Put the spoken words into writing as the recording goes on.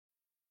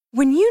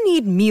When you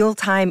need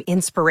mealtime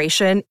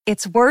inspiration,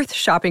 it's worth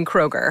shopping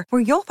Kroger,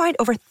 where you'll find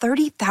over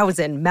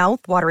 30,000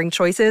 mouth-watering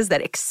choices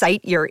that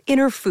excite your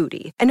inner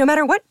foodie. And no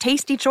matter what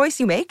tasty choice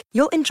you make,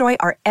 you'll enjoy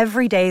our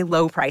everyday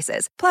low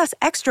prices, plus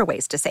extra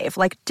ways to save,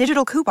 like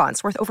digital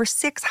coupons worth over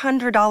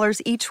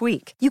 $600 each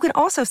week. You can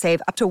also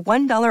save up to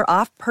 $1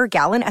 off per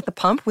gallon at the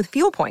pump with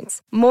fuel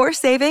points. More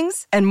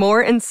savings and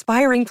more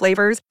inspiring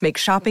flavors make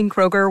shopping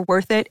Kroger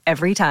worth it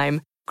every time.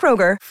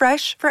 Kroger,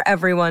 fresh for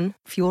everyone.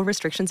 Fuel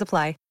restrictions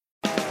apply.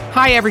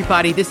 Hi,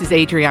 everybody. This is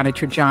Adriana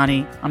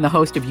Trajani. I'm the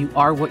host of You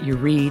Are What You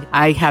Read.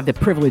 I have the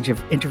privilege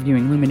of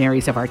interviewing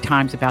luminaries of our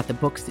times about the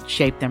books that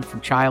shaped them from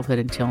childhood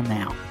until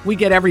now. We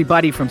get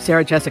everybody from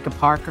Sarah Jessica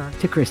Parker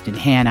to Kristen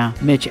Hanna,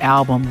 Mitch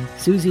Albom,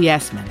 Susie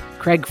Essman,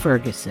 Craig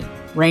Ferguson,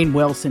 Rainn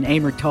Wilson,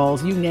 Amor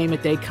Tolls, you name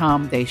it, they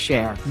come, they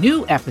share.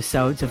 New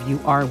episodes of You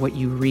Are What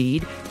You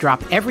Read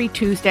drop every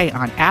Tuesday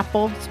on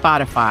Apple,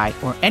 Spotify,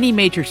 or any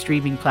major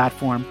streaming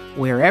platform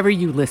wherever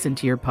you listen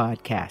to your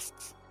podcasts.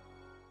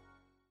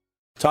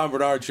 Tom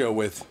Bernard Show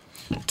with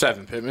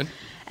Tevin Pittman,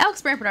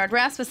 Alex Brandt Bernard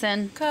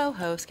Rasmussen,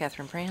 co-host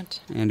Catherine Brandt,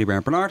 Andy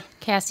Brandt Bernard,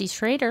 Cassie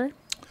Schrader.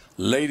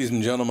 Ladies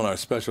and gentlemen, our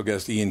special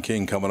guest Ian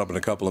King coming up in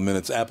a couple of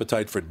minutes.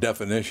 Appetite for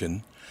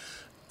Definition,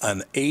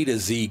 an A to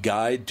Z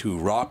guide to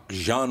rock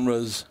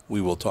genres.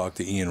 We will talk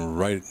to Ian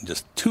right in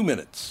just 2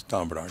 minutes.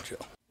 Tom Bernard Show.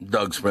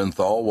 Doug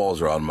Sprinthal,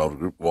 Walzer Automotive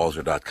Group,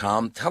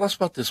 Walzer.com. Tell us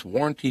about this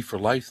warranty for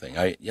life thing.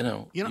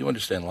 You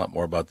understand a lot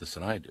more about this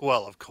than I do.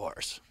 Well, of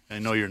course. I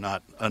know you're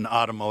not an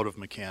automotive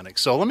mechanic.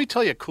 So let me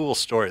tell you a cool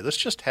story. This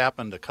just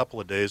happened a couple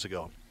of days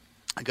ago.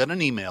 I got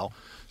an email.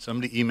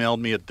 Somebody emailed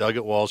me at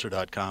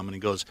doug@walzer.com, and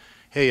he goes,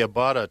 hey, I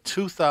bought a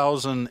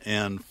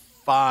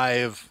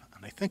 2005,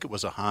 and I think it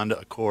was a Honda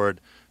Accord,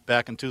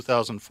 back in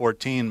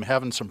 2014. I'm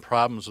having some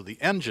problems with the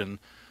engine.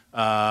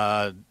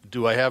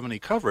 Do I have any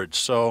coverage?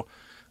 So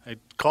I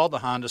called the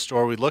Honda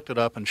store. We looked it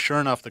up, and sure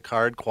enough, the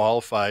card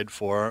qualified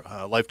for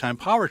a lifetime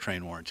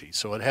powertrain warranty.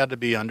 So it had to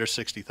be under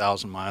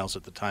 60,000 miles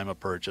at the time of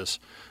purchase,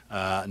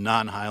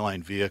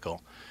 non-Highline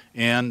vehicle.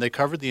 And they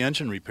covered the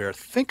engine repair.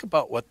 Think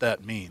about what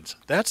that means.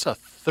 That's a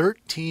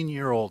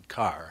 13-year-old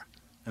car,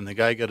 and the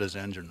guy got his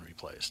engine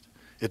replaced.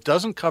 It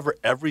doesn't cover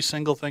every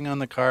single thing on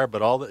the car,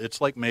 but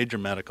it's like major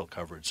medical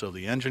coverage. So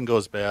the engine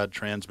goes bad,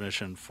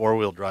 transmission,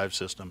 four-wheel drive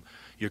system.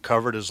 You're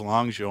covered as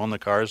long as you own the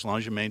car, as long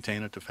as you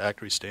maintain it to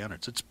factory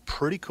standards. It's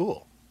pretty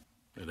cool.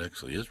 It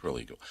actually is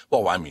really cool.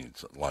 Well, I mean,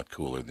 it's a lot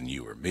cooler than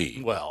you or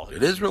me. Well,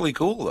 it is really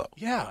cool, though.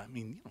 Yeah,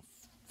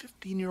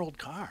 15-year-old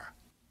car.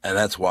 And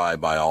that's why I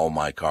buy all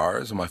my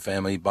cars, and my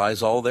family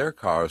buys all their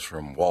cars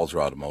from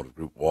Walzer Automotive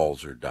Group,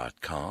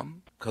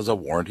 Walzer.com, because of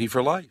warranty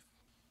for life.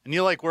 And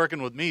you like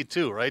working with me,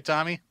 too, right,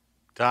 Tommy?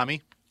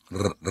 Tommy?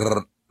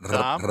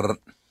 Tom?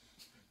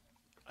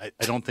 I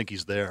don't think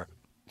he's there.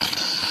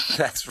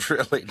 That's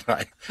really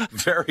nice.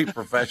 Very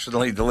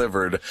professionally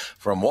delivered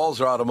from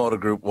Walzer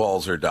Automotive Group,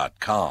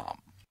 Walzer.com.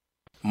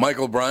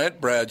 Michael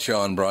Bryant,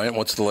 Bradshaw and Bryant,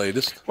 what's the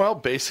latest? Well,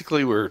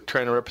 basically, we're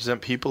trying to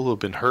represent people who have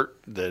been hurt,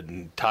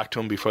 then talk to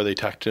them before they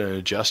talk to an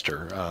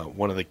adjuster.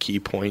 One of the key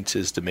points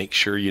is to make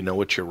sure you know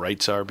what your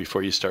rights are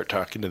before you start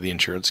talking to the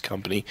insurance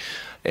company,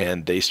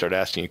 and they start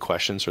asking you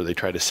questions or they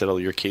try to settle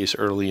your case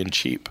early and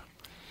cheap.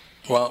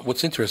 Well,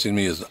 what's interesting to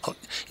me is,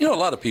 a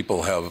lot of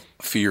people have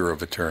fear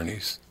of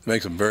attorneys. It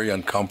makes them very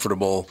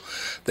uncomfortable.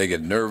 They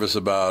get nervous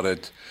about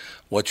it.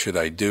 What should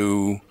I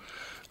do?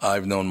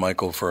 I've known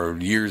Michael for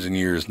years and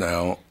years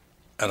now,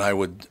 and I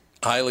would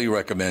highly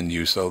recommend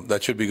you. So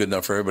that should be good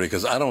enough for everybody,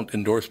 because I don't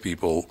endorse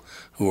people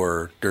who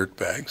are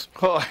dirtbags.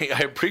 Well,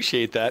 I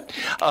appreciate that.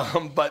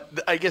 But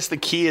I guess the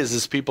key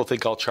is people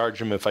think I'll charge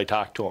them if I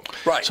talk to them.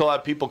 Right. So a lot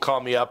of people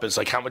call me up. It's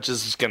like, how much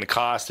is this going to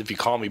cost if you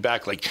call me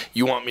back? Like,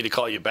 you want me to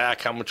call you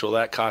back? How much will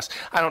that cost?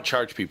 I don't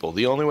charge people.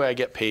 The only way I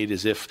get paid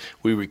is if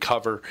we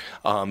recover,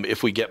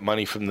 if we get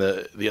money from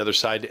the other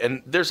side.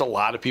 And there's a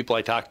lot of people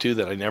I talk to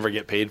that I never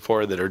get paid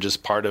for that are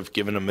just part of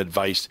giving them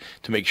advice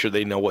to make sure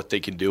they know what they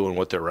can do and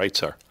what their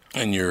rights are.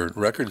 And your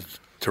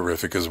record's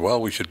terrific as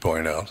well, we should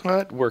point out.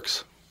 Well, it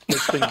works.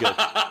 It's been good.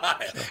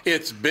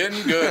 It's been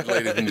good,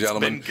 ladies and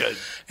gentlemen. It's been good.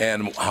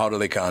 And how do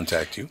they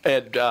contact you?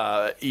 At,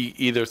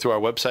 either through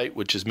our website,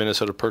 which is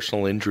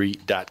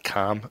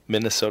minnesotapersonalinjury.com,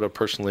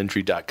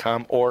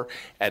 minnesotapersonalinjury.com, or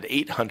at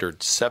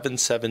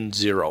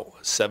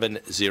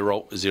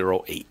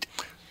 800-770-7008.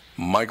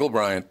 Michael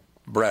Bryant,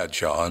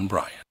 Bradshaw and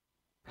Bryant.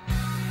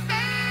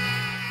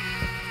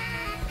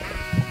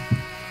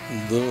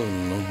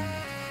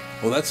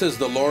 Well, that says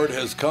the Lord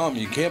has come.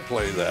 You can't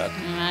play that.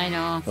 I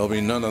know. There'll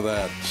be none of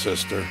that,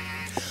 sister.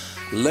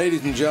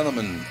 Ladies and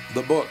gentlemen,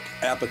 the book,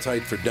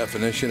 Appetite for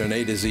Definition, an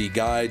A to Z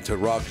guide to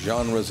rock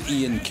genres.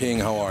 Ian King,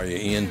 how are you,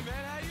 Ian?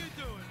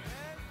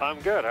 I'm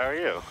good. How are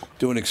you?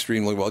 Doing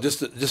extremely well. Just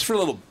for a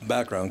little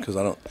background, because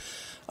I don't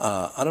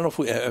know if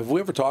we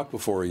ever talked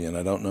before, Ian.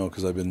 I don't know,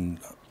 because I've been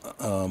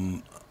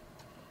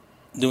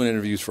doing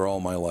interviews for all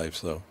my life.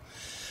 So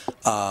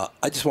I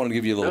just wanted to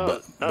give you a little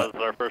bit. No, this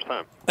is our first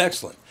time.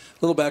 Excellent.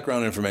 Little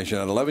background information.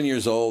 At 11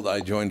 years old, I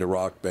joined a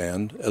rock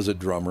band as a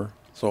drummer.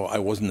 so I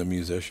wasn't a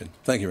musician.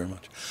 Thank you very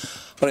much.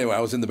 But anyway, I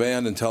was in the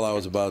band until I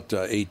was about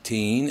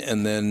 18,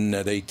 and then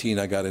at 18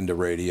 I got into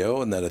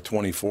radio, and then at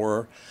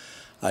 24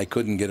 I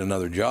couldn't get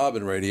another job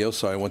in radio,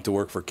 so I went to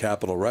work for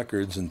Capitol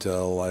Records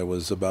until I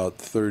was about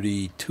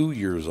 32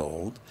 years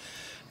old.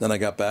 Then I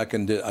got back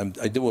and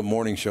I do a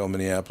morning show in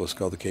Minneapolis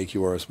called the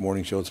KQRS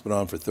Morning Show. It's been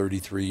on for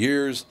 33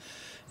 years,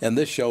 and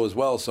this show as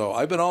well. So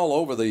I've been all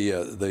over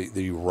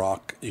the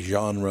rock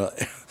genre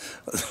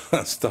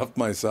stuff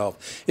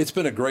myself. It's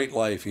been a great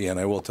life, Ian,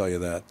 I will tell you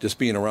that. Just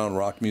being around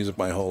rock music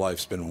my whole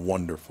life's been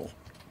wonderful.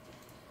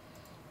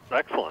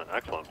 Excellent,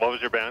 excellent. What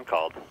was your band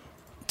called?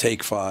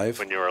 Take Five.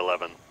 When you were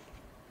 11.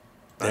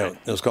 Yeah,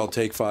 it was called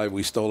Take Five.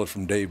 We stole it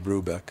from Dave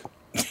Brubeck.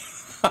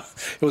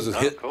 It was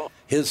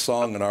his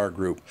song in our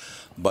group.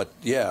 But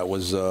yeah, it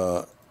was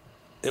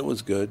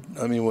good.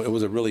 I mean, it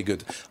was a really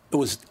good.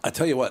 I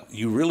tell you what,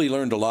 you really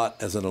learned a lot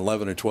as an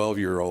 11 or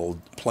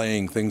 12-year-old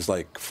playing things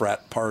like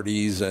frat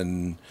parties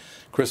and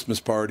Christmas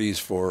parties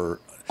for.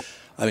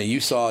 I mean, you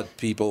saw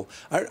people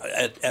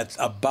at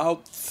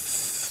about.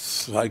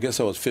 I guess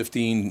I was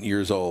 15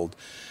 years old.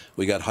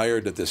 We got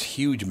hired at this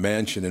huge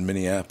mansion in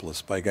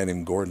Minneapolis by a guy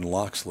named Gordon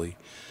Loxley,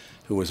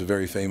 who was a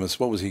very famous.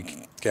 What was he,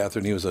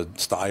 Catherine? He was a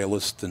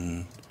stylist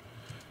and.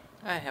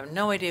 I have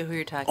no idea who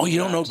you're talking about. Oh, you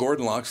don't know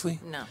Gordon Loxley?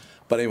 No.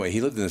 But anyway,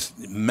 he lived in this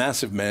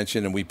massive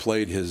mansion, and we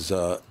played his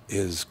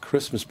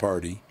Christmas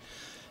party.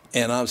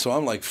 And so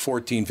I'm like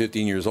 14,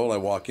 15 years old. I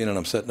walk in, and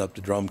I'm setting up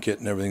the drum kit,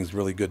 and everything's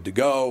really good to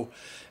go.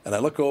 And I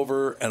look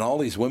over, and all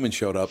these women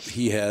showed up.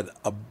 He had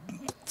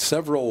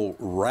several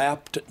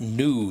wrapped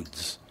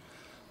nudes.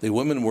 The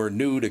women were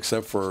nude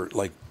except for,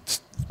 like,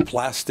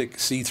 plastic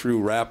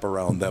see-through wrap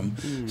around them.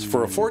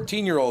 For a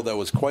 14-year-old, that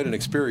was quite an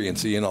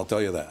experience, Ian, I'll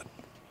tell you that.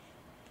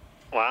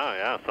 Wow,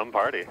 yeah, some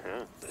party.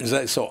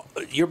 Yeah. So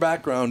your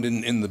background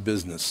in the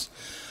business,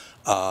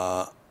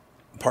 part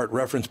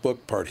reference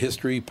book, part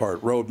history,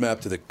 part roadmap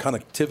to the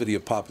connectivity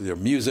of popular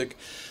music.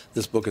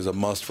 This book is a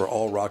must for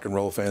all rock and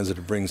roll fans.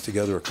 It brings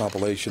together a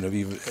compilation of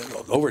even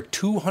over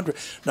 200.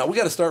 Now, we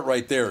got to start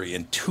right there,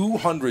 Ian.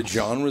 200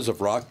 genres of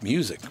rock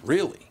music,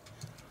 really?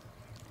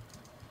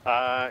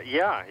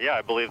 Yeah.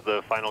 I believe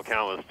the final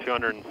count was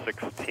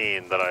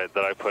 216 that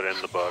I put in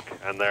the book,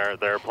 and there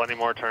are plenty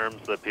more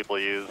terms that people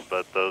use,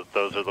 but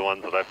those are the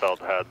ones that I felt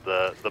had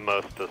the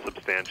most to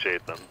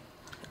substantiate them.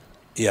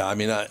 Yeah, I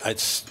mean,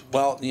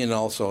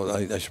 also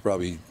I should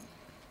probably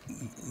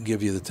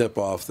give you the tip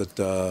off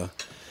that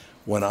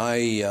when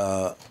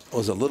I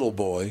was a little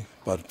boy,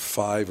 about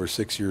 5 or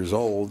 6 years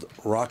old,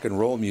 rock and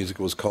roll music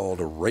was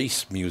called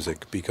race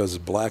music because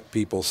black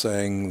people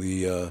sang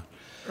the.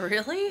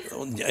 Really?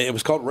 It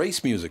was called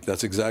race music.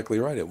 That's exactly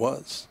right. It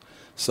was.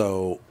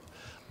 So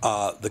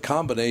the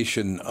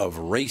combination of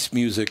race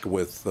music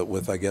with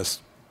I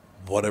guess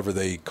whatever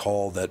they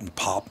call that,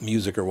 pop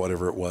music or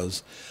whatever it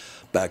was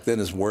back then,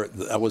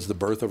 that was the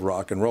birth of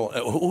rock and roll.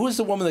 Who was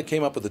the woman that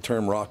came up with the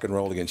term rock and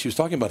roll again? She was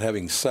talking about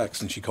having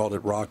sex and she called it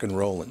rock and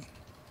rollin'.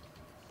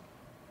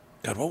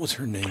 God, what was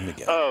her name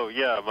again? Oh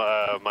yeah,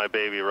 My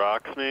Baby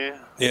Rocks Me.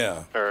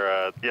 Yeah.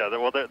 Or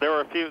well, there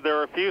were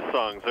a few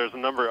songs. There's a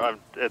number.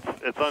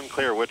 It's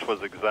unclear which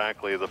was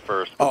exactly the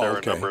first, but there were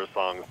a number of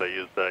songs that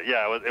used that.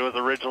 Yeah, it was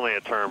originally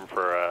a term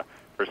for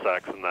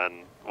sex, and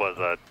then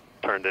was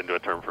turned into a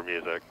term for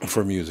music.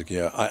 For music,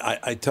 yeah.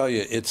 I tell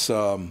you, it's.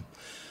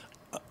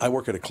 I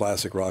work at a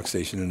classic rock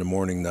station in the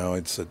morning now.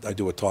 I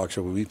do a talk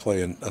show where we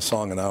play a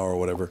song an hour or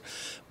whatever.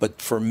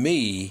 But for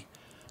me.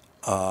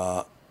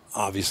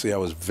 Obviously, I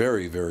was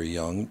very, very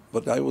young,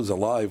 but I was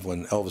alive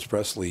when Elvis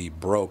Presley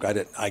broke.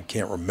 I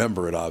can't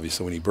remember it,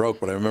 obviously, when he broke,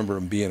 but I remember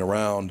him being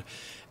around.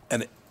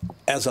 And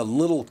as a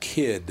little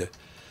kid,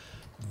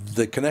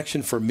 the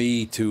connection for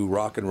me to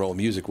rock and roll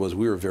music was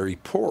we were very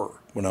poor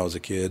when I was a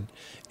kid.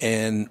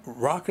 And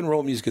rock and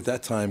roll music at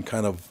that time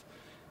kind of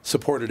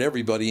supported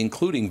everybody,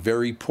 including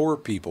very poor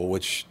people,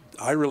 which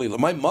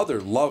my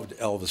mother loved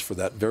Elvis for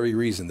that very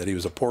reason, that he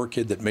was a poor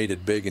kid that made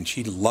it big, and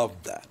she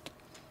loved that.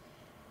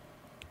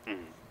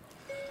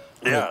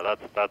 Yeah,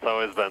 that's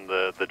always been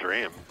the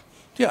dream.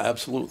 Yeah,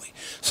 absolutely.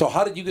 So,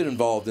 how did you get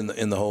involved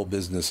in the whole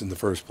business in the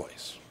first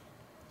place?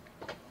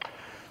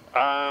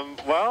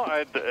 Well,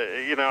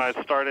 I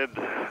started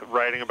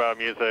writing about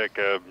music,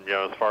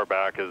 as far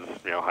back as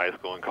high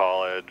school and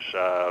college,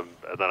 and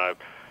then I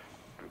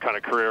kind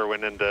of career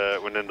went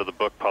into the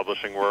book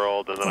publishing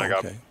world, and then I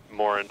got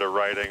more into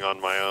writing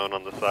on my own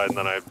on the side, and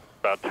then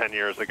about 10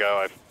 years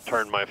ago, I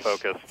turned my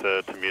focus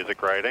to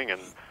music writing,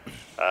 and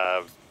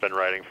been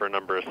writing for a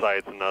number of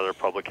sites and other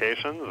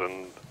publications,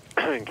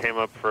 and came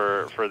up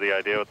for the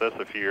idea with this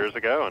a few years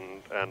ago,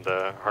 and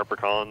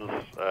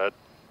HarperCollins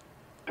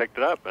picked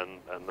it up, and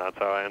that's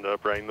how I ended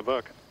up writing the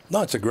book.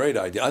 No, it's a great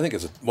idea. I think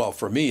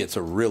for me, it's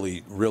a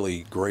really,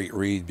 really great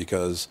read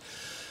because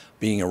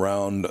being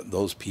around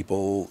those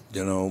people,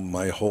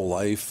 my whole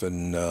life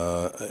and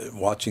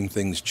watching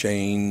things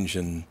change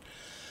and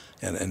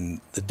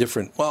the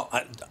different,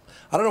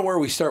 I don't know where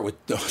we start with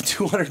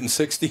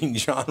 216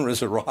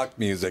 genres of rock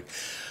music.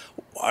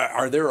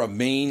 Are there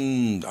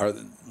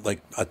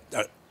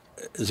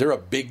is there a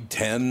big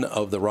 10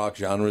 of the rock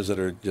genres that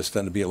are just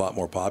tend to be a lot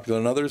more popular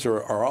than others,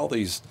 or are all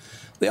these?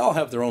 They all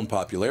have their own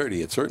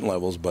popularity at certain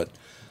levels, but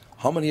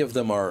how many of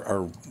them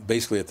are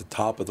basically at the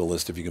top of the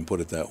list, if you can put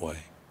it that way?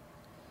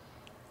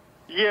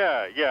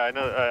 Yeah, I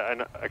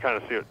know. I kind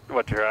of see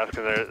what you're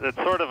asking there. It's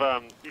sort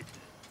of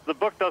the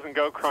book doesn't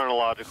go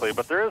chronologically,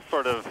 but there is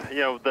sort of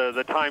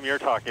the time you're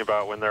talking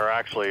about when there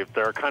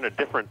are kind of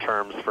different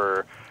terms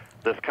for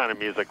this kind of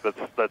music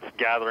that's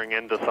gathering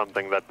into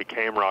something that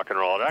became rock and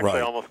roll. It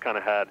actually almost kind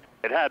of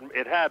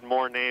had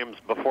more names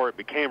before it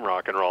became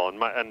rock and roll,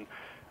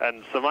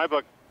 and so my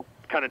book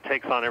kind of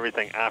takes on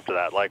everything after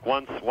that. Like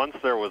once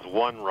there was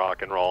one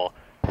rock and roll,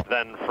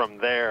 then from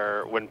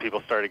there, when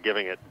people started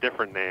giving it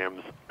different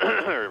names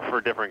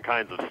for different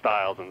kinds of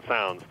styles and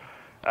sounds,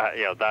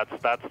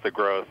 that's the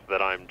growth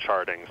that I'm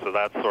charting. So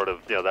that's sort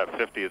of that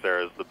 50s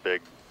era is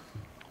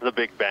the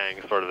big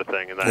bang sort of a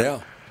thing, and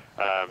then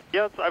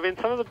I mean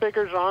some of the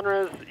bigger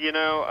genres,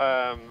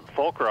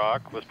 folk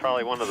rock was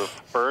probably one of the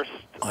first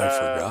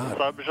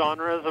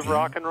subgenres of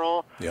rock and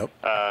roll. Yep.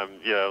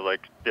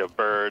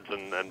 Byrds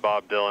and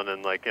Bob Dylan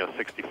and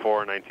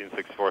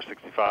 1964,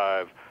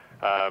 65.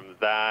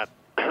 That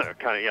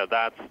kind of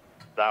that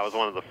was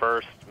one of the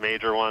first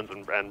major ones,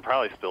 and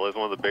probably still is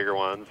one of the bigger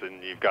ones.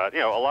 And you've got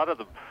a lot of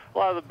the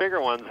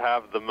bigger ones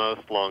have the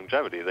most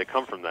longevity. They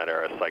come from that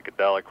era: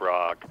 psychedelic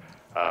rock,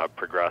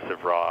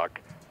 progressive rock,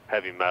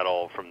 heavy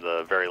metal from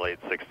the very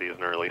late 60s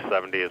and early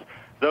 70s.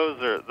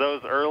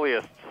 Those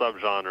earliest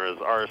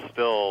subgenres are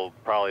still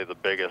probably the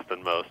biggest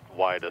and most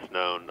widest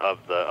known of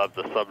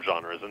the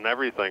subgenres, and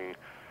everything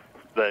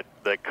that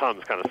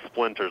comes kind of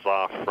splinters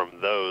off from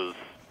those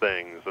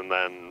things, and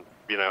then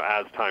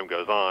as time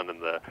goes on in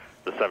the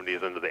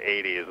 70s into the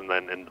 80s and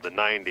then into the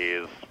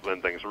 90s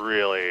when things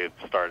really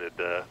started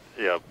to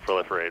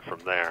proliferate from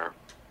there.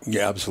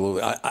 Yeah,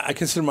 absolutely. I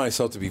consider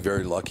myself to be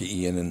very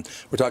lucky, Ian, and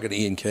we're talking to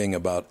Ian King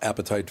about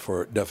Appetite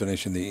for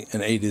Definition,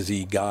 an A to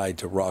Z guide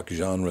to rock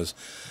genres.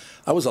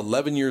 I was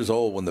 11 years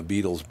old when the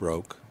Beatles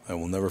broke. I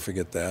will never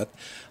forget that.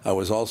 I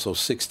was also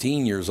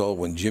 16 years old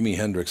when Jimi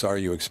Hendrix' Are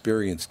You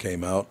Experienced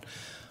came out.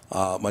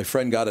 My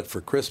friend got it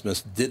for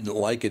Christmas, didn't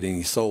like it, and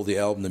he sold the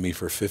album to me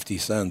for 50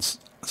 cents.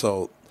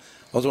 So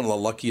I was one of the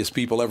luckiest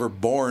people ever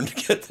born to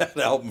get that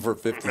album for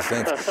 50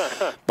 cents.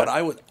 But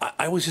I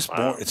was just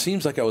born. It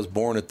seems like I was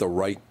born at the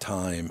right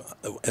time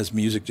as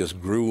music just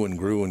grew and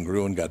grew and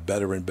grew and got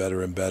better and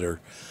better and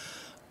better.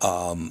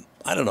 I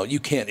don't know.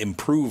 You can't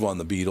improve on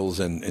the Beatles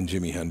and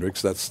Jimi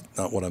Hendrix. That's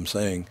not what I'm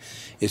saying.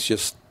 It's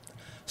just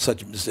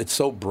it's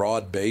so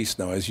broad-based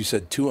now. As you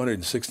said,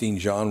 216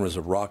 genres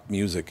of rock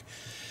music.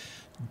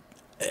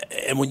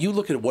 And when you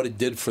look at what it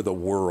did for the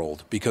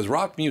world, because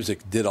rock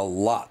music did a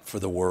lot for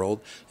the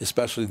world,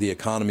 especially the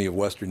economy of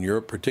Western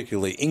Europe,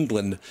 particularly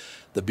England,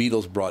 the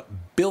Beatles brought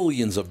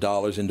billions of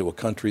dollars into a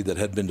country that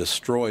had been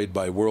destroyed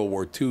by World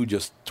War II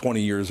just 20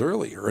 years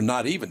earlier, or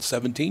not even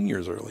 17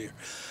 years earlier.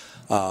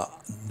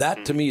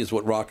 That, to me, is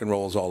what rock and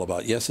roll is all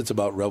about. Yes, it's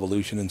about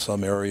revolution in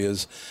some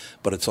areas,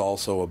 but it's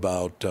also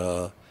about,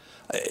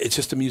 it's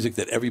just a music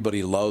that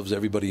everybody loves,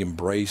 everybody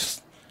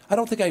embraces. I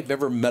don't think I've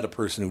ever met a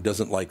person who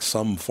doesn't like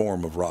some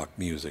form of rock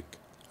music.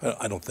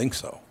 I don't think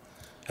so.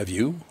 Have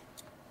you?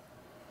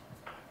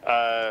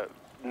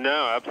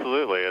 No,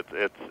 absolutely.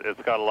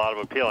 It's got a lot of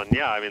appeal, and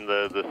yeah, I mean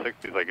the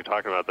 60s, like you're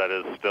talking about, that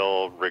is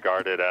still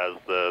regarded as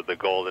the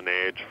golden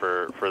age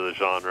for the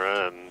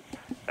genre,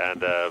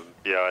 and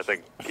I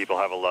think people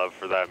have a love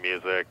for that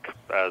music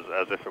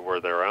as if it were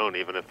their own,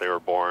 even if they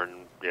were born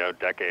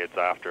decades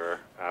after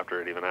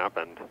it even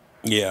happened.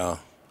 Yeah.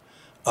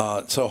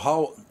 So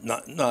how? I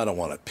don't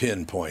want to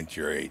pinpoint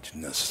your age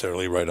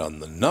necessarily right on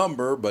the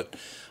number, but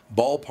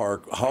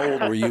ballpark. How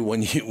old were you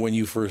when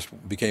you first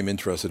became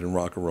interested in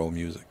rock and roll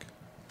music?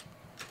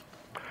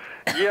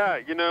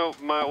 Yeah,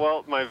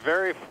 my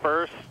very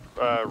first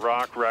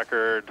rock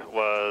record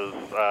was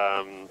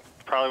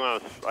probably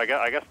when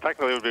I guess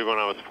technically it would be when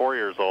I was 4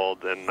 years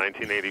old in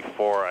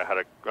 1984.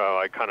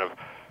 I kind of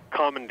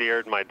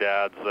commandeered my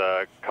dad's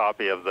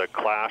copy of the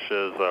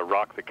Clash's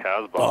 "Rock the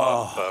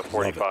Casbah"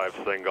 45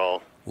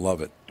 single.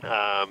 Love it.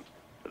 I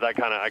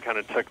kind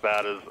of took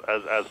that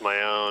as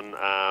my own,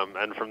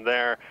 and from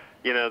there,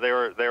 they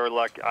were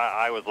lucky.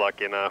 I was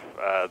lucky enough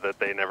that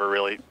they never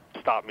really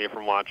stopped me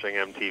from watching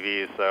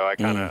MTV. So I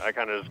kind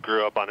of just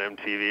grew up on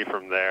MTV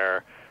from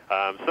there.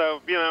 So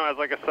as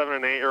like a 7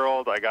 and 8 year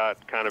old, I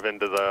got kind of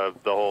into the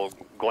whole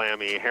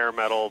glammy hair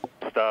metal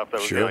stuff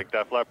that was like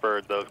Def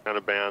Leppard, those kind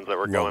of bands that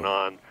were going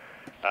on.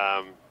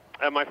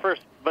 And my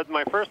first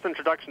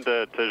introduction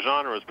to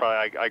genre was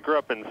probably I grew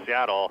up in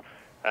Seattle.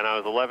 And I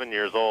was 11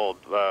 years old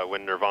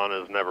when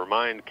Nirvana's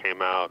Nevermind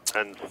came out,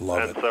 and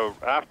so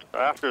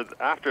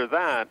after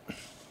that,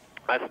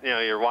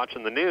 you're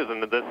watching the news,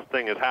 and this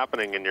thing is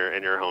happening in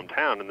your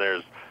hometown, and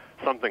there's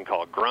something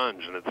called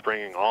grunge, and it's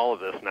bringing all of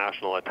this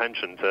national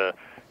attention to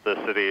the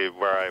city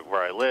where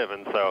I live,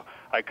 and so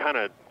I kind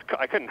of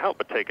I couldn't help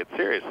but take it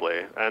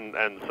seriously,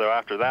 and so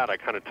after that, I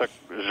kind of took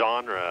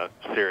genre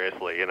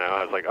seriously. You know,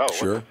 I was like, oh,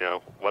 Sure.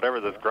 Whatever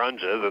this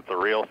grunge is, it's a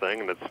real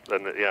thing, and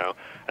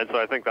and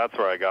so I think that's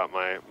where I got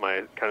my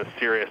kind of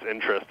serious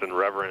interest and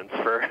reverence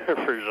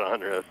for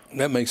genres.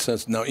 That makes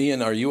sense. Now,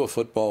 Ian, are you a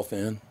football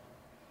fan?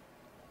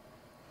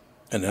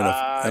 An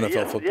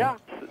NFL football? Yeah.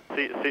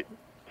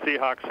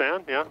 Seahawks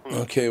fan, yeah.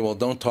 Okay, well,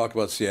 don't talk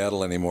about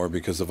Seattle anymore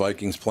because the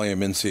Vikings play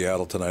them in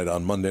Seattle tonight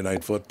on Monday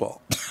Night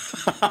Football.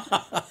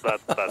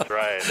 That's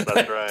right.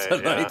 That's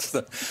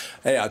right.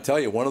 Hey, I'll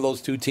tell you, one of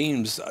those two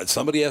teams,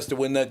 somebody has to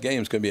win that game.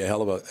 It's going to be a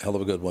hell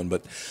of a good one.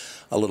 But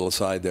a little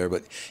aside there.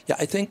 But yeah,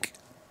 I think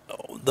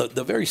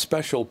the very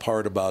special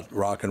part about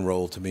rock and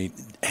roll to me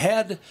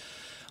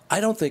I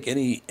don't think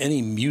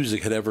any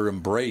music had ever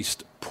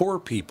embraced poor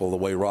people the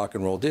way rock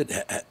and roll did.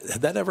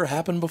 Had that ever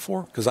happened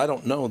before? Because I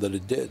don't know that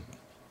it did.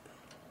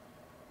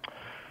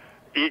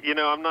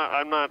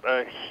 I'm not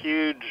a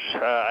huge.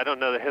 I don't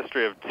know the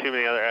history of too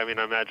many other. I mean,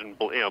 I imagine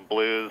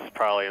blues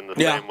probably in the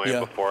same way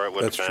before it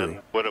would have been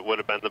would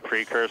have been the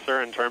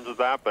precursor in terms of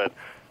that. But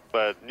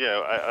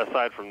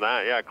aside from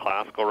that,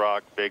 classical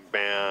rock, big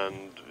band,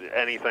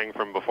 anything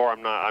from before,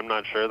 I'm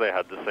not sure they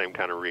had the same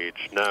kind of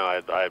reach.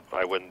 No,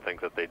 I wouldn't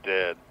think that they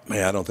did.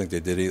 Yeah, I don't think they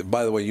did either.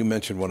 By the way, you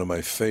mentioned one of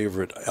my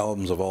favorite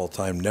albums of all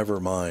time,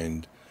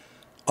 Nevermind.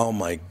 Oh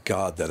my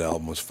God, that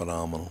album was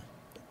phenomenal.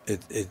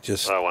 It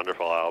just a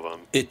wonderful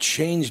album. It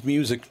changed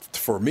music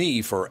for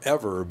me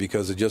forever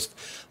because it just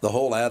the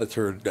whole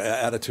attitude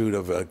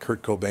of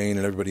Kurt Cobain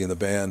and everybody in the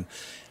band.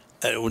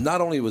 Not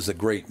only was it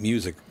great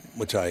music,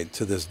 which I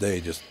to this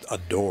day just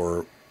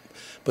adore,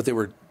 but they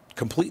were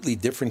completely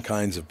different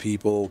kinds of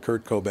people.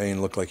 Kurt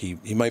Cobain looked like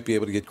he might be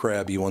able to get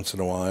crabby once in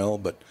a while,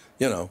 but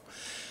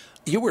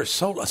you were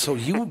so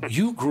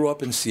you grew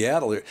up in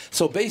Seattle.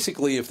 So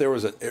basically, if there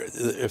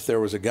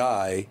was a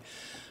guy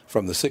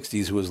from the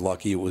 60s who was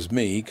lucky, it was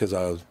me because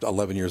I was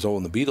 11 years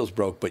old and the Beatles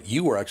broke, but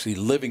you were actually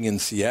living in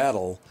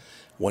Seattle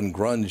when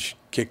grunge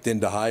kicked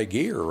into high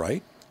gear,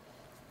 right?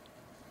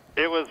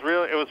 It was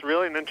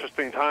really an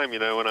interesting time,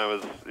 when I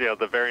was,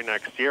 the very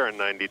next year in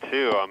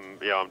 '92,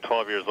 I'm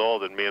 12 years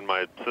old, and me and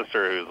my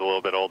sister, who's a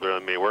little bit older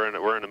than me, we're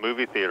in a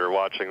movie theater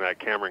watching that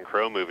Cameron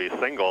Crowe movie,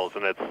 Singles,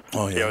 and it's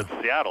it's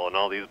Seattle and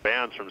all these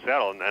bands from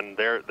Seattle, and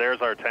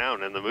there's our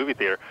town in the movie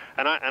theater,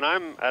 and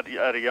I'm at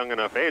a young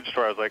enough age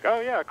where I was like,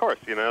 oh yeah, of course,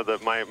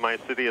 that my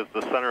city is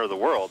the center of the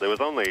world. It was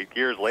only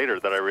years later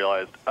that I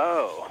realized,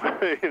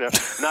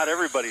 not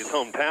everybody's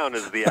hometown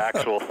is the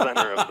actual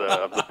center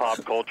of the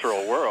pop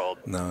cultural world.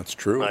 No, it's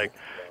true. It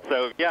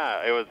was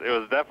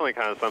definitely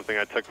kind of something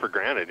I took for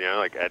granted.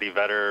 Like Eddie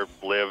Vedder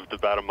lived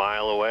about a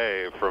mile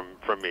away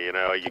from me.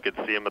 You could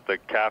see him at the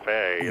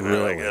cafe.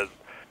 Really?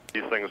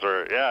 These things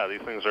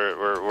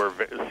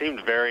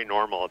seemed very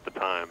normal at the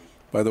time.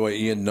 By the way,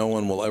 Ian, no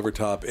one will ever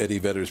top Eddie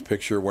Vedder's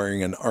picture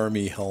wearing an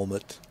army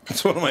helmet.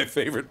 It's one of my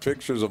favorite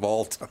pictures of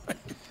all time.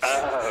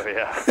 Oh,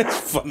 yeah.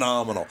 It's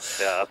phenomenal.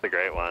 Yeah, that's a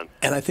great one.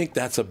 And I think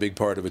that's a big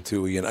part of it,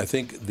 too, Ian. I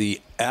think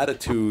the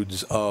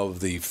attitudes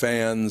of the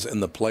fans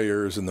and the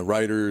players and the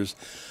writers,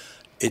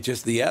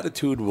 the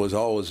attitude was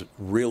always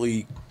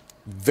really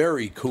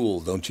very cool,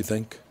 don't you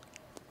think?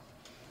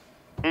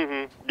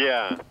 Mm-hmm.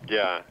 Yeah.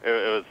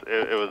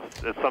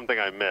 It's something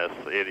I miss.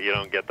 You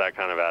don't get that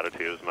kind of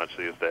attitude as much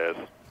these days.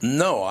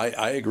 No,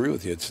 I agree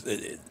with you.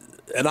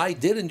 And I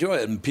did enjoy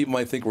it. And people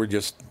might think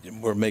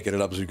we're making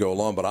it up as we go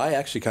along, but I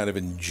actually kind of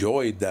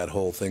enjoyed that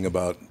whole thing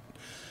about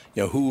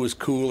who was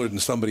cooler than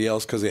somebody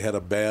else because they had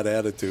a bad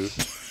attitude.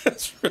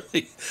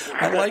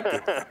 I liked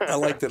it. I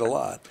liked it a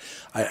lot.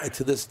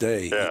 To this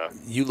day,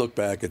 you look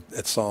back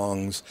at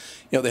songs.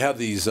 They have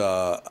these.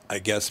 I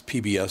guess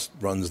PBS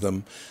runs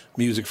them.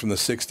 Music from the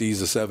 '60s,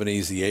 the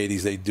 '70s, the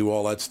 '80s. They do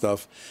all that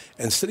stuff,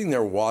 and sitting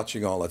there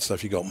watching all that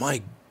stuff, you go,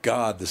 "My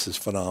God, this is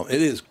phenomenal!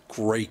 It is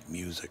great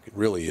music. It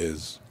really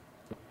is."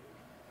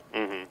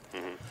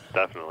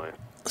 Definitely.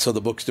 So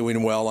the book's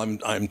doing well.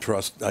 I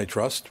trust,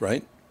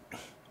 right?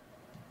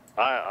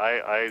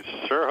 I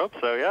sure hope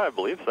so. Yeah, I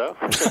believe so.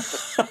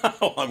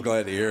 Oh, I'm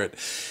glad to hear it.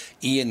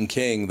 Ian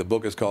King. The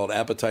book is called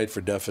Appetite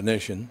for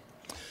Definition,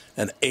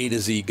 an A to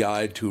Z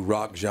guide to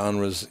rock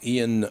genres.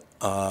 Ian,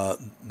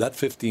 that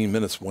 15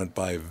 minutes went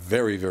by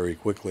very, very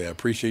quickly. I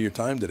appreciate your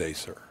time today,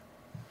 sir.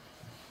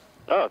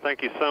 Oh,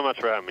 thank you so much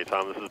for having me,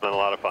 Tom. This has been a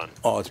lot of fun.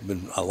 Oh, it's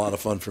been a lot of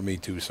fun for me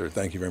too, sir.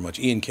 Thank you very much.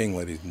 Ian King,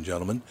 ladies and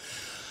gentlemen.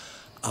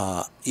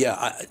 Now,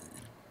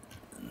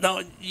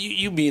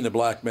 you being a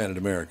black man in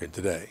America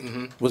today,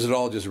 was it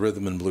all just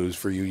rhythm and blues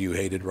for you? You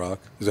hated rock?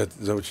 Is that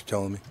what you're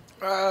telling me?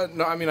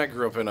 No, I mean, I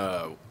grew up in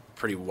a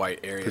pretty white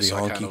area, so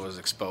honky. I kind of was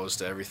exposed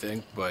to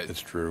everything. But it's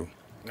true.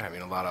 I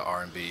mean, a lot of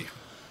R&B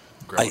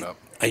growing up.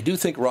 I do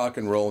think rock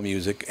and roll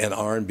music and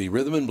R&B,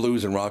 rhythm and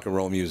blues and rock and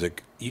roll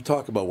music, you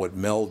talk about what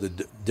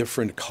melded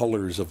different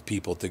colors of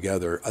people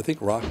together. I think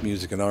rock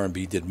music and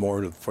R&B did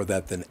more for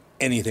that than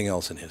anything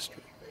else in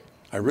history.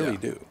 I really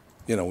do.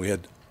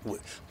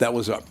 That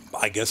was,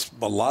 I guess,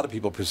 a lot of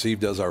people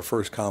perceived as our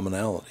first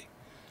commonality,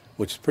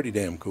 which is pretty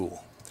damn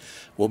cool.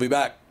 We'll be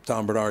back.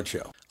 Tom Bernard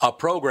Show. A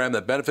program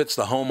that benefits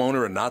the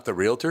homeowner and not the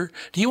realtor?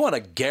 Do you want a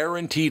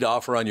guaranteed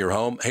offer on your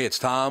home? Hey, it's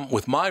Tom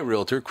with my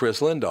realtor,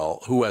 Chris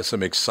Lindahl, who has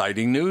some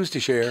exciting news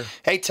to share.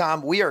 Hey,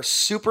 Tom, we are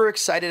super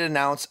excited to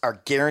announce our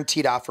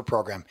guaranteed offer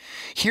program.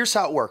 Here's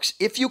how it works.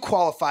 If you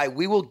qualify,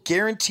 we will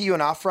guarantee you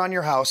an offer on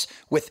your house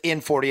within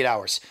 48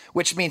 hours,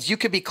 which means you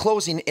could be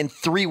closing in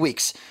 3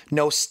 weeks.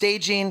 No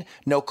staging,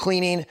 no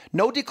cleaning,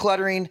 no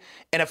decluttering,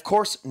 and of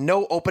course,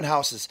 no open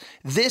houses.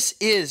 This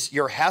is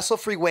your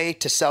hassle-free way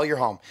to sell your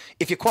home.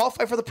 If you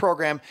qualify for the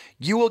program,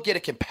 you will get a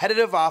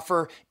competitive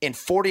offer in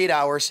 48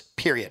 hours,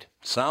 period.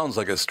 Sounds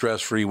like a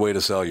stress-free way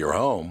to sell your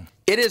home.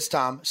 It is,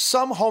 Tom.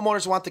 Some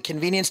homeowners want the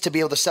convenience to be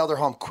able to sell their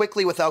home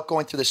quickly without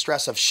going through the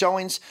stress of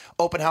showings,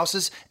 open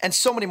houses, and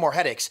so many more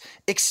headaches,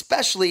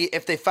 especially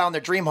if they found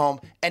their dream home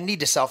and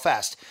need to sell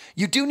fast.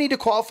 You do need to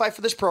qualify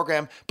for this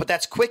program, but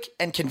that's quick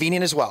and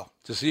convenient as well.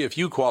 To see if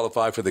you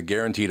qualify for the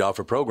Guaranteed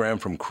Offer program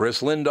from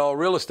Chris Lindahl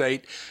Real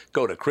Estate,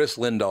 go to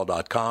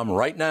chrislindahl.com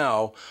right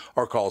now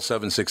or call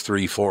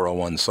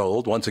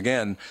 763-401-SOLD. Once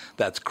again,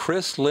 that's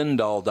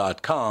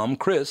chrislindahl.com,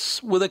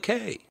 Chris with a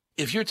K.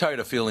 If you're tired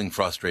of feeling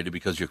frustrated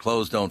because your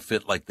clothes don't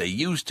fit like they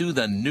used to,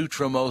 then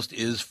Nutrimost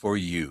is for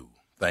you.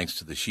 Thanks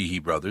to the Sheehy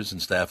brothers and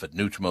staff at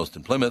Nutrimost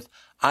in Plymouth,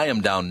 I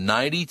am down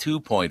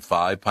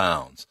 92.5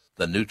 pounds.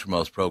 The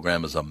Nutrimost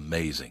program is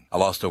amazing. I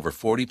lost over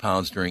 40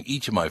 pounds during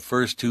each of my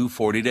first 2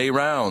 40-day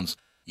rounds.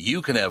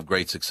 You can have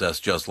great success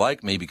just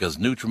like me because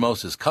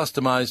Nutrimost is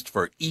customized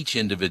for each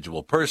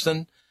individual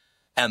person,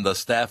 and the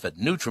staff at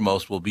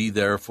Nutrimost will be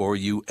there for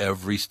you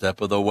every step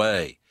of the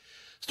way.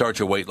 Start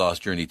your weight loss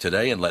journey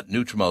today and let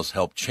Nutrimost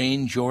help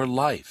change your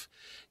life.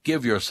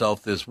 Give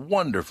yourself this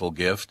wonderful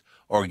gift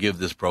or give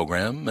this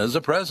program as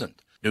a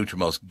present.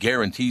 Nutrimost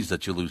guarantees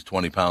that you lose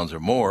 20 pounds or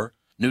more.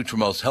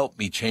 Nutrimost helped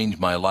me change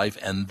my life,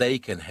 and they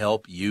can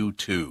help you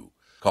too.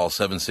 Call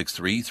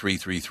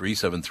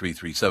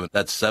 763-333-7337.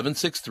 That's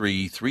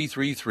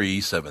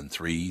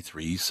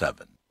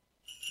 763-333-7337.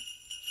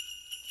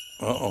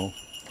 Uh-oh.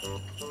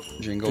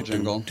 Jingle,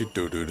 jingle.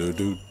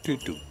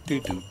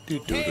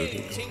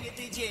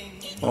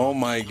 Oh,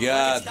 my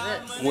God.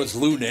 Was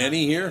Lou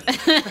Nanny here?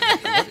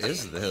 What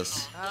is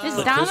this? Is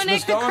The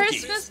Dominic Christmas the donkey.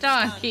 Christmas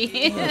donkey?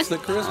 It's the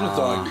Christmas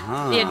donkey.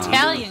 The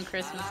Italian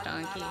Christmas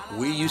donkey.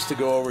 We used to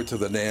go over to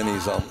the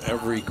nannies on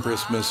every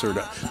Christmas.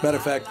 Matter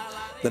of fact,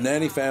 the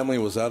nanny family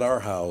was at our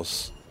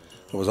house.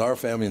 It was our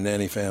family,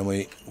 nanny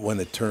family, when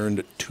it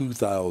turned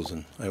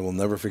 2000. I will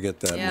never forget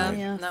that night.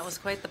 Yeah, that was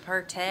quite the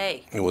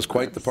party. It was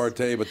quite the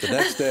party, but the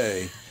next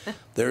day,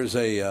 there's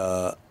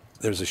a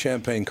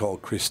champagne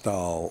called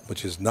Cristal,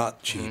 which is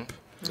not cheap.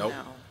 Nope.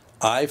 No.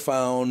 I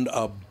found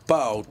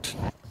about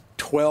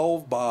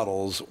 12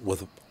 bottles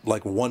with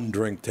like one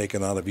drink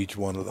taken out of each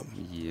one of them.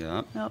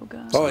 Yep. Oh,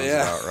 God. Oh,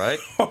 yeah. About right.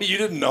 Oh, you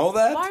didn't know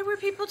that? Why were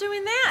people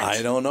doing that?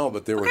 I don't know,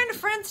 but there What were. kind of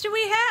friends do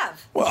we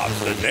have? Well,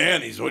 the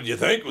nannies. What do you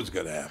think was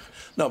going to happen?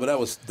 No, but that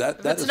is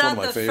It's one not of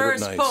my the favorite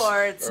first nights.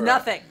 pour. It's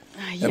nothing.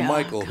 And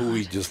Michael, who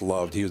we just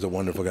loved, he was a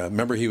wonderful guy.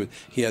 Remember, he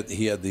had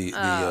the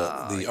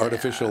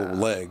artificial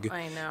leg,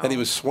 I know. and he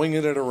was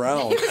swinging it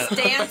around. He was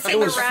dancing It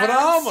was around,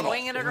 phenomenal.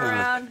 swinging it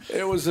around.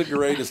 It was the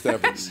greatest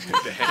ever.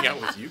 To hang out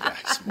with you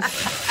guys more.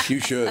 You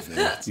should.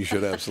 You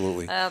should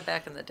absolutely.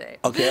 Back in the day.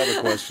 Okay, I have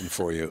a question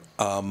for you.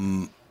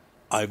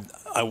 I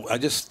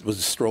just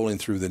was strolling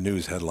through the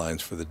news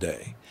headlines for the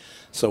day.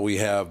 So we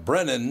have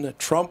Brennan,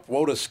 Trump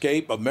won't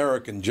escape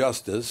American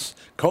justice.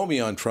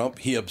 Comey on Trump,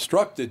 he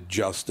obstructed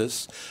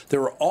justice. There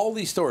were all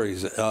these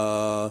stories.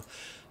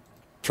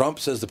 Trump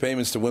says the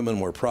payments to women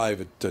were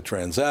private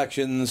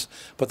transactions.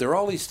 But there are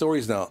all these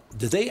stories now.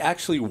 Do they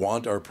actually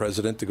want our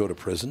president to go to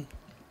prison?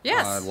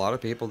 Yes. A lot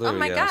of people do. Oh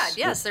my yes. God!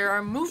 Yes, there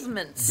are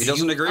movements. He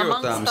doesn't agree with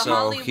amongst them, the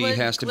so he Hollywood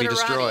has to be glitterati.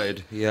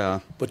 destroyed.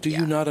 Yeah. But do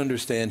you not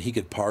understand he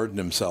could pardon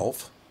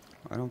himself?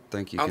 I don't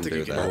think you I can don't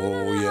think do you that.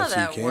 can. Oh, yes,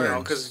 he can. No,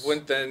 because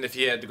then if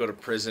he had to go to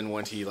prison,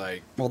 wouldn't he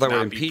like? Well, they would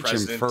not be impeach him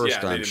president? first,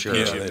 Yeah, I'm they'd sure.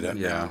 impeach Yeah, him.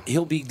 Yeah.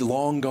 He'll be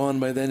long gone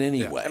by then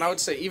anyway. And I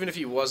would say even if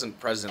he wasn't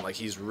president, like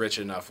he's rich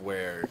enough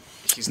where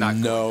he's not.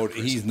 No, going to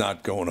prison. he's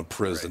not going to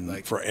prison Right,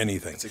 like, for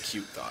anything. It's a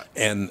cute thought.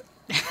 And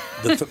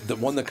the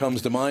one that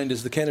comes to mind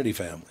is the Kennedy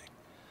family.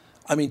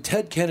 I mean,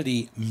 Ted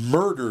Kennedy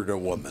murdered a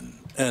woman,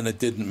 and it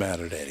didn't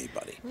matter to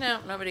anybody. No,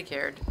 nobody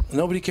cared.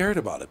 Nobody cared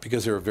about it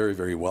because they were very,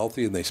 very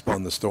wealthy, and they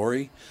spun the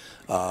story.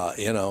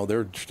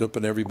 They're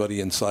stripping everybody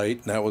in sight,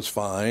 and that was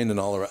fine, and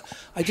all around.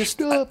 I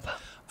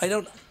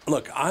don't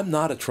look. I'm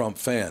not a Trump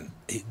fan.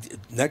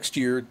 Next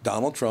year,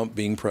 Donald Trump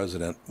being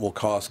president will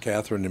cost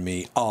Catherine and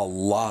me a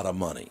lot of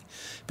money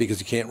because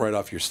you can't write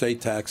off your state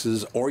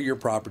taxes or your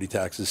property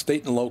taxes,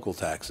 state and local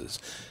taxes.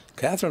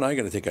 Catherine and I are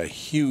going to take a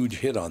huge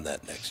hit on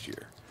that next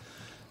year.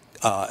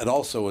 It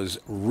also is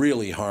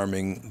really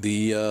harming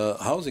the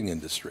housing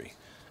industry.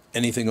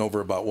 Anything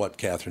over about what,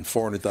 Catherine?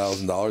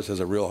 $400,000 has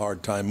a real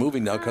hard time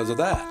moving now because of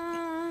that.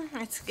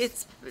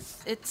 It's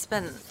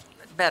been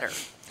better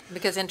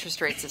because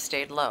interest rates have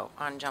stayed low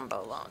on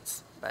jumbo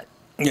loans, but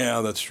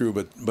Yeah, that's true,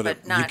 but you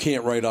not-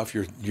 can't write off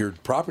your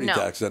property No.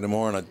 tax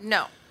anymore on a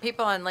no.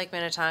 people on Lake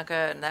Minnetonka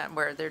and that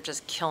where they're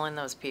just killing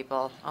those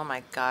people. Oh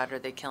my God, are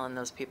they killing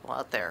those people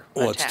out there?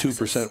 Well, it's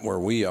 2% where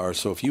we are.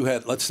 So if you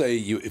had, let's say,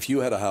 if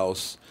you had a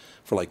house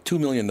for like $2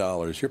 million,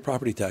 your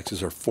property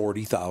taxes are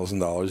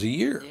 $40,000 a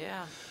year.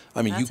 Yeah.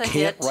 I mean, you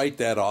can't write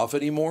that off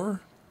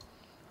anymore.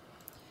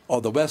 Oh,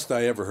 the best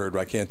I ever heard,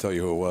 I can't tell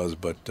you who it was,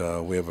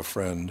 but we have a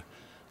friend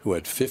who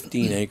had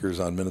 15 acres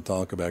on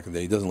Minnetonka back in the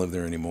day. He doesn't live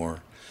there anymore.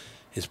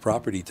 His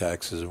property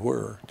taxes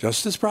were,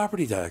 just his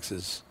property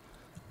taxes,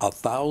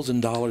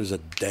 $1,000 a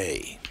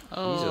day.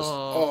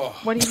 Oh.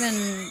 What even?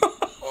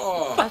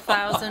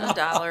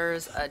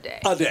 $1,000 a day.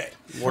 A day.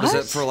 What is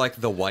it for, like,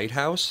 the White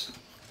House?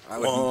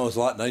 Oh, it's a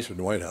lot nicer than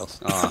the White House.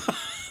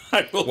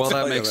 Well,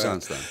 that makes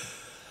sense then.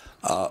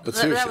 But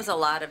that was a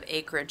lot of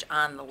acreage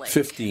on the lake.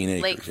 15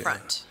 acres.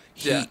 Lakefront.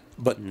 Yeah.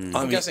 But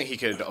I'm guessing he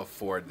could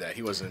afford that.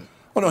 He wasn't.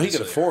 Oh, no, he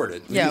could afford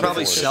it. Yeah, he could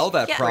probably sell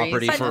that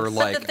property for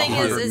like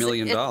 $100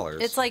 million.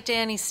 It's like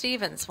Danny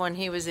Stevens when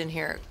he was in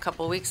here a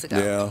couple of weeks ago.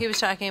 Yeah. He was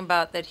talking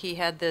about that he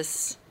had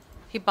this,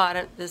 he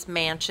bought this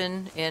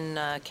mansion in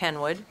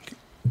Kenwood.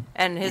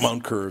 And his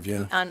Mount Curve,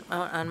 yeah.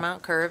 On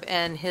Mount Curve,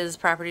 and his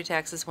property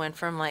taxes went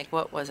from like,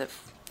 what was it?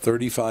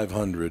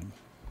 $3,500.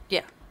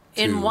 Yeah.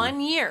 In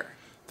 1 year.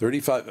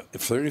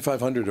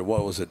 $3,500 to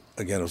what was it?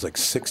 Again, it was like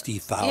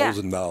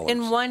 $60,000.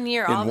 In 1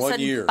 year. All of a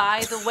sudden,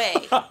 by the way.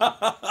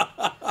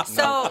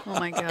 So, oh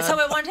my God. So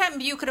at one time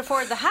you could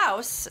afford the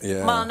house.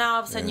 Yeah, Well, now all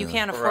of a sudden you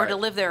can't afford to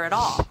live there at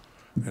all.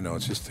 I know,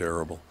 it's just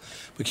terrible.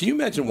 But can you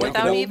imagine waking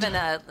without up?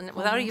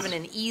 Without even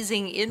an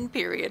easing in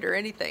period or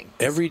anything.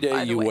 Every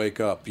day you wake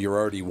up, you're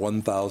already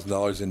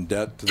 $1,000 in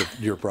debt to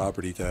your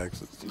property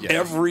taxes. Yeah.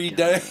 Every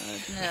day.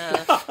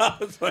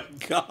 Oh my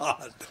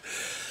God.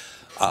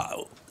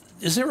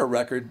 Is there a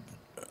record?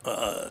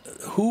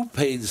 Who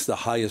pays the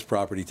highest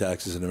property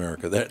taxes in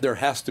America? There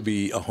has to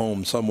be a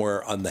home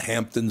somewhere on the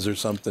Hamptons or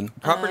something.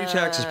 Property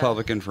tax is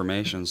public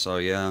information, so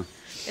yeah.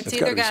 It's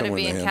either got to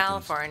be in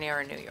California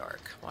or New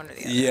York, one or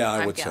the other. Yeah,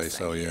 I would say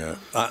so. Yeah,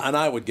 and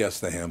I would guess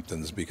the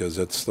Hamptons because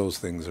those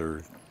things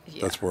are.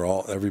 Yeah. That's where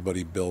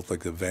everybody built,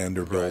 like the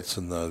Vanderbilts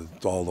and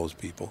all those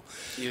people.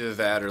 Either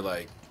that or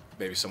like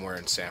maybe somewhere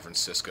in San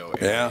Francisco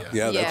area.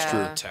 Yeah, that's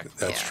true.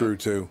 That's true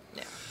too.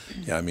 Yeah.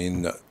 Yeah, I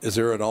mean, is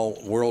there an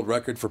all-world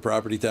record for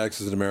property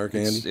taxes in America,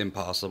 Andy? It's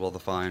impossible to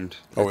find.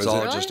 Oh, it's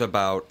all just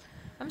about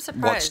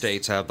what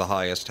states have the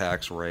highest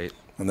tax rate.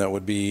 And that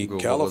would be Google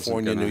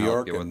California, New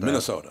York, and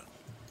Minnesota.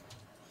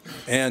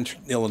 And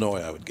Illinois,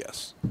 I would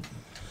guess.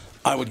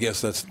 I would guess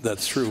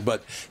that's true.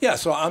 But, yeah,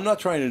 so I'm not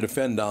trying to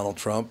defend Donald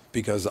Trump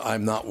because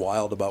I'm not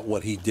wild about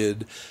what he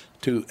did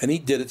and he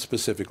did it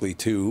specifically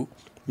to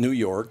New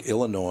York,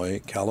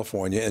 Illinois,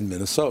 California, and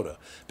Minnesota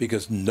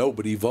because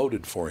nobody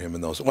voted for him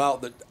in those.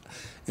 Well,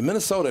 in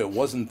Minnesota, it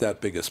wasn't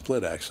that big a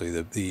split,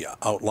 actually. The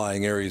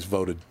outlying areas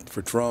voted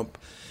for Trump,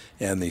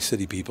 and the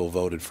city people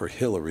voted for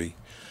Hillary.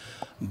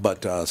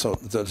 But so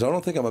I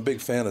don't think I'm a big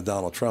fan of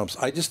Donald Trump's.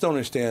 I just don't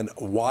understand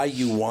why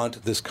you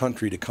want this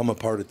country to come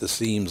apart at the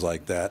seams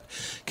like that.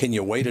 Can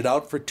you wait it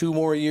out for 2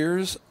 more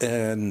years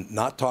and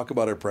not talk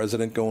about our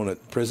president going to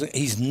prison?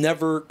 He's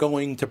never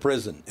going to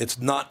prison. It's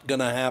not going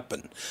to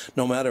happen,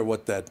 no matter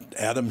what that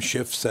Adam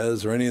Schiff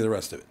says or any of the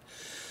rest of it.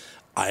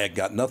 I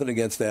got nothing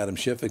against Adam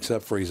Schiff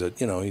except for he's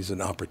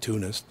an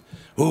opportunist.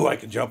 Ooh, I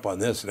can jump on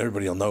this and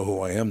everybody will know who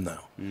I am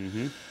now.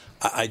 Mm-hmm.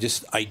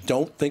 I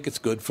don't think it's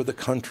good for the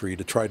country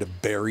to try to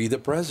bury the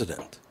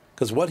president.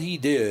 Because what he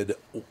did,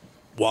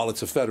 while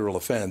it's a federal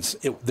offense,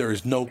 there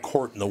is no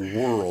court in the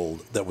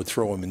world that would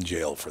throw him in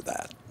jail for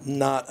that.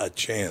 Not a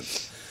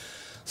chance.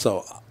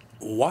 So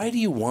why do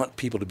you want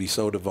people to be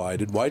so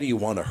divided? Why do you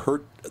want to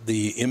hurt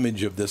the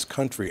image of this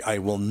country? I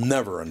will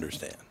never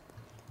understand.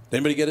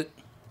 Anybody get it?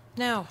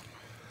 No.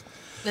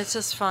 It's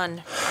just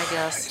fun, I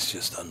guess. It's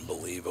just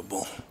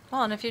unbelievable.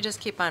 Well, and if you just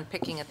keep on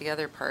picking at the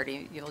other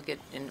party, you'll get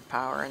into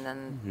power, and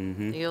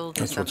then you'll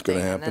do That's something. What's going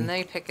to happen. And then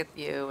they pick at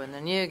you, and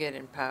then you get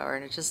in power,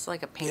 and it's just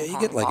like a ping pong you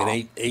get like ball.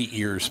 an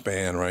eight-year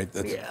span, right?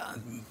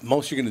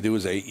 Most you're going to do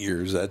is 8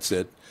 years. That's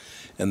it.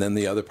 And then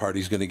the other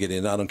party's going to get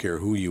in. I don't care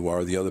who you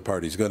are. The other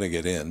party's going to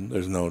get in.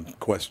 There's no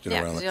question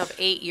around it. You have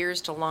 8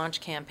 years to launch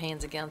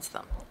campaigns against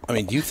them. I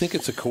mean, do you think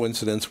it's a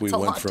coincidence we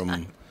went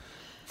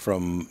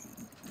from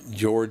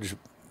George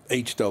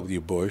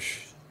H.W.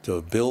 Bush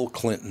to Bill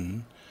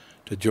Clinton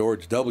to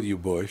George W.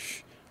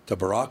 Bush to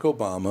Barack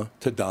Obama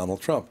to Donald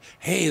Trump?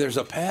 Hey, there's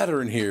a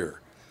pattern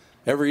here.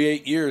 Every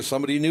 8 years,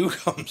 somebody new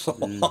comes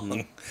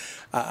along.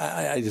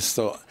 I just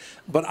thought,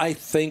 but I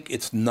think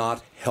it's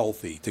not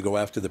healthy to go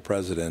after the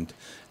president.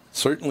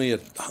 Certainly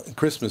at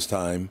Christmas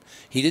time,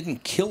 he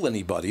didn't kill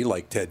anybody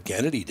like Ted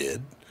Kennedy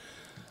did.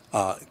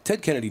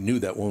 Ted Kennedy knew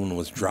that woman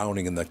was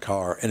drowning in the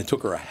car, and it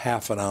took her a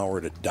half an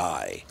hour to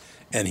die,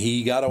 and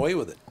he got away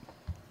with it.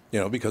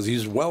 Because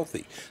he's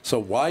wealthy. So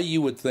why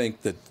you would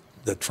think that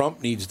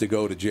Trump needs to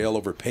go to jail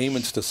over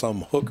payments to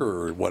some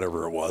hooker or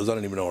whatever it was, I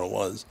don't even know what it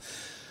was,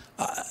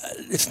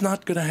 it's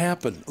not going to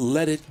happen.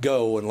 Let it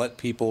go and let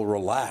people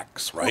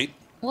relax, right?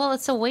 Well,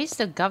 it's a waste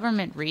of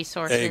government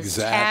resources,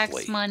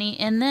 exactly. Tax money,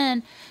 and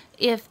then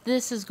if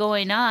this is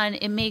going on,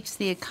 it makes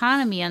the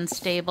economy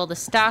unstable. The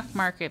stock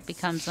market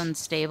becomes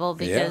unstable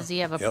because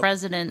you have a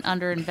president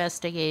under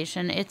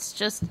investigation. It's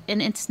just,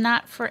 and it's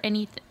not for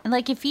anything.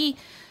 Like if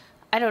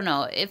I don't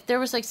know, if there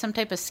was like some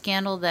type of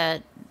scandal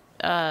that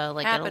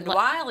happened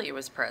while he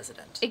was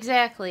president.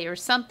 Exactly, or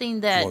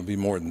something that it'd be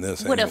more than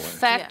this would anyway.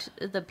 affect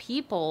the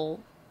people,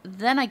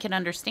 then I can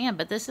understand.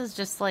 But this is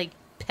just like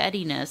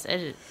pettiness.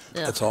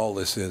 That's all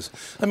this is.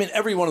 I mean,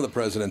 every one of the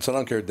presidents, I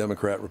don't care,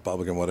 Democrat,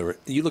 Republican, whatever,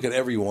 you look at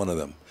every one of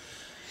them.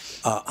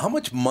 How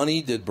much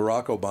money did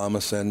Barack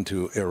Obama send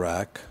to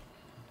Iraq?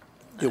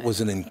 It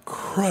was an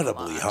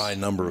incredibly high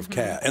number of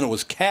cash. And it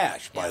was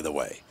cash, by the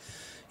way.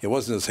 It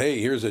wasn't as,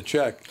 hey, here's a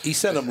check. He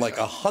sent him like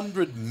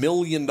 $100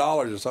 million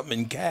or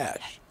something in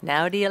cash.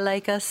 Now do you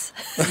like us?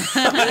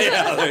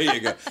 Yeah, there you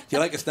go. Do you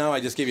like us now?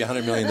 I just gave you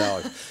 $100 million.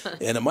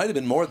 And it might have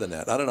been more than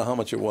that. I don't know how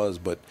much it was,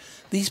 but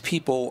these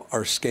people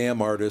are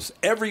scam artists.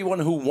 Everyone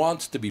who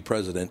wants to be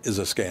president is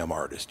a scam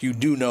artist. You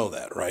do know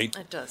that, right?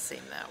 It does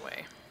seem that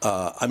way.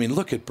 I mean,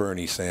 look at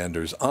Bernie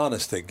Sanders.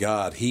 Honest to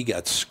God, he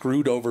got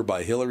screwed over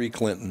by Hillary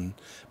Clinton,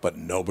 but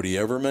nobody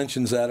ever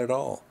mentions that at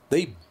all.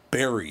 They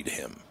buried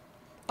him.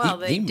 Well,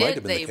 they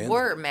did. They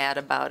were mad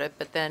about it,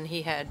 but then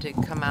he had to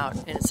come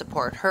out and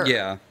support her.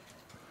 Yeah.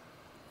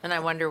 And I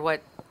wonder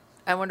what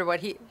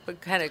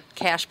kind of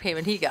cash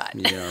payment he got.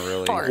 Yeah,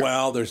 really.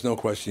 Well, there's no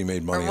question he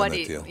made money on that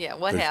deal. Yeah,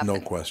 what there's happened no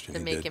question to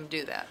make him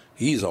do that?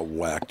 He's a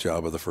whack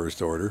job of the First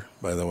Order,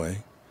 by the way.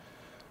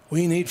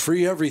 We need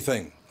free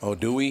everything. Oh,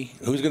 do we?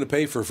 Who's going to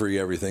pay for free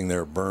everything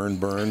there?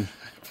 Burn.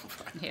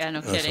 Yeah, no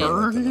That's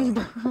kidding.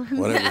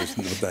 Whatever.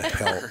 What the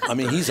hell? I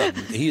mean,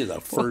 he is a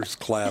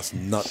first-class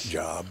nut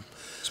job.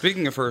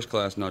 Speaking of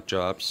first-class nut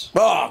jobs.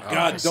 Oh,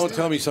 God, don't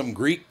tell me some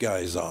Greek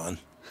guy's on.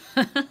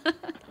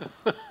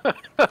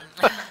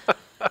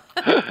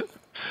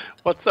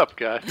 What's up,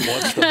 guys?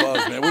 What's the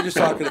buzz, man? We're just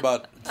talking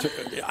about.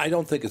 I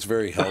don't think it's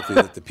very healthy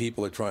that the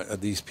people are trying.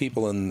 These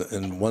people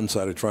in one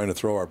side are trying to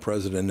throw our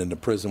president into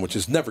prison, which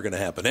is never going to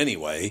happen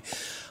anyway,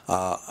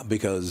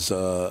 because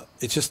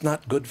it's just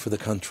not good for the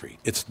country.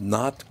 It's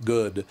not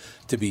good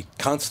to be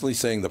constantly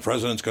saying the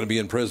president's going to be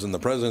in prison. The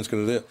president's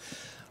going to do it.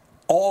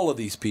 All of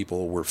these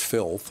people were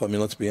filth. I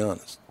mean, let's be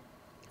honest,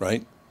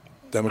 right?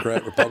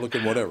 Democrat,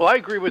 Republican, whatever. Well, I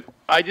agree with.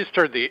 I just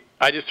heard the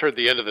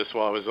end of this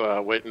while I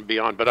was waiting to be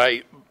on, but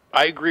I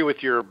agree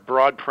with your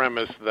broad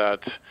premise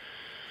that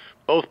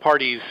both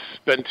parties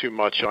spend too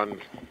much on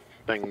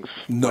things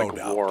like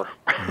war.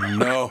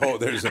 No,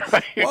 there's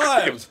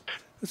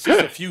it's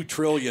just a few $1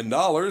 trillion.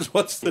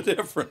 What's the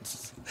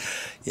difference?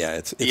 Yeah,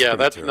 it's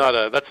that's not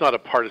a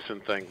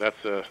partisan thing.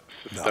 That's a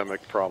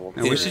systemic problem.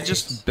 And we should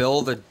just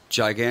build a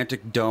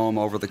gigantic dome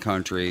over the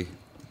country.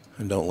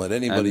 And don't let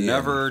anybody and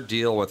never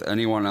deal with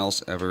anyone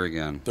else ever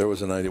again. There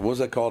was an idea. What was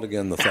that called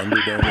again? The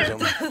Thunderdome or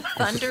something?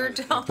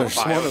 Thunderdome? There's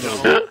one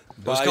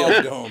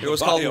of those. It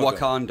was called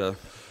Wakanda.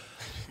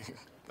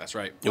 That's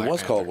right. It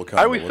was called Wakanda.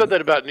 I always said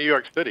that about New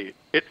York City.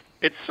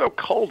 It's so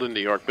cold in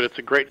New York, but it's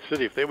a great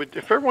city. If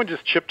everyone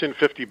just chipped in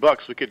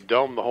 $50, we could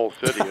dome the whole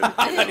city.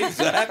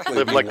 Exactly.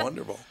 It'd be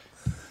wonderful.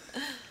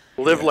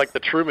 Live like the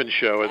Truman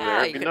Show in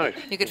there. It'd be nice.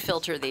 You could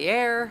filter the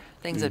air.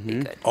 Things would be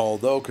good.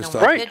 Although,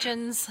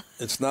 pigeons.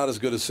 It's not as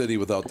good a city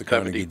without the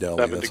Carnegie Deli.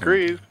 7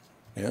 degrees.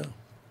 Yeah,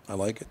 I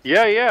like it.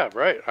 Yeah,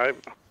 right.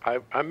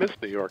 I miss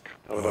New York.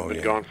 I've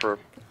been gone for a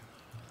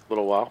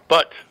little while,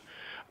 but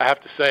I have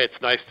to say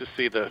it's nice to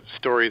see the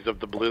stories of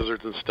the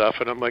blizzards and stuff.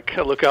 And I'm like,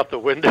 look out the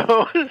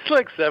window. It's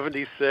like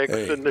 76,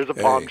 and there's a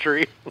palm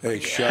tree. Hey,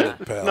 shut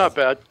it, pal. Not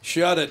bad.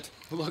 Shut it.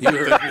 Look at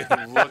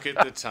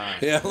the time.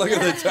 Yeah, look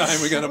at the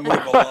time. We got to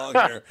move along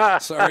here.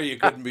 Sorry you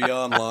couldn't be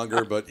on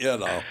longer, but you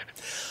know.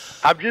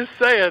 I'm just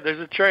saying, there's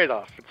a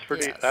trade-off. It's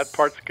pretty. That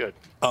part's good.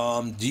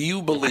 Do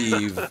you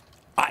believe?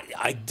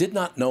 I did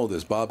not know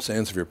this. Bob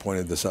Sansevier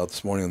pointed this out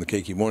this morning on the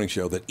KQ Morning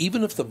Show, that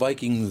even if the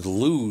Vikings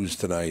lose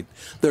tonight,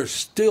 they're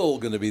still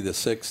going to be the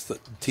 6th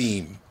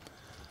team.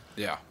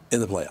 Yeah. In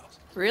the playoffs.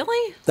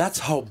 Really? That's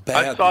how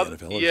bad the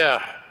NFL is.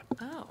 Yeah.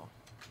 Oh.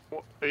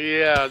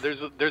 Yeah,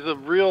 there's a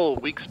real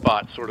weak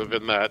spot sort of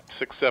in that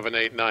 6, 7,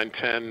 8, 9,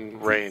 10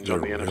 range on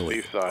the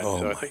NFC side.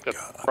 So I think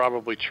that's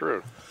probably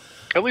true.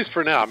 At least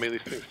for now. I mean,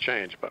 these things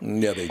change, but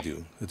yeah, they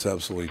do. It's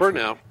absolutely for true.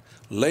 now.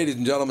 Ladies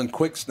and gentlemen,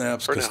 quick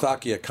snaps.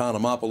 Kostaki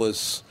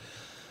Economopoulos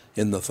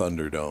in the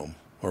Thunderdome,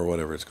 or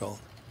whatever it's called.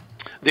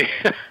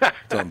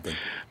 Something.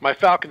 My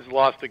Falcons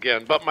lost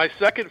again, but my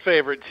second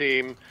favorite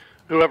team,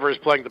 whoever is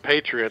playing the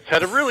Patriots,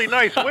 had a really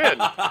nice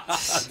win.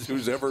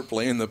 Who's ever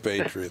playing the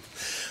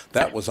Patriots?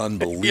 That was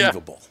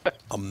unbelievable. Yeah.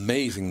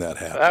 Amazing that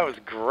happened. That was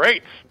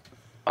great.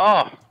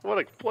 Oh,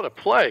 what a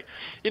play.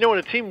 You know, when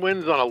a team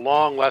wins on a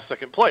long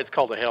last-second play, it's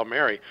called a Hail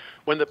Mary.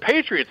 When the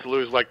Patriots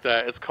lose like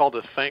that, it's called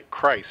a Thank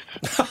Christ.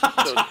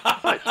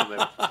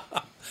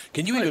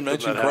 Can you even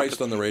mention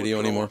Christ on the radio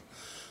anymore?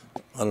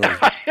 I don't know.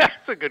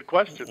 That's a good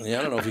question. Yeah,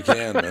 I don't know if you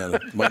can, man.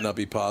 It might not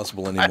be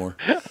possible anymore.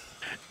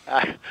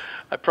 I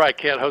probably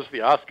can't host the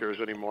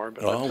Oscars anymore.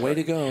 But way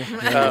to go.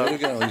 Yeah, way to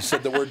go. You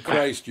said the word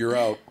Christ, you're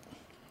out.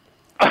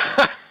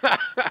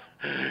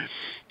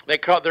 They're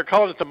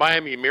calling it the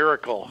Miami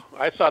Miracle.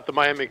 I thought the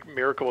Miami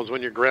Miracle was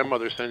when your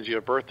grandmother sends you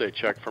a birthday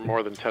check for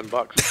more than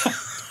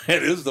 $10.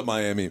 It is the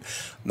Miami.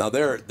 Now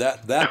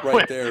that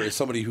right there is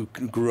somebody who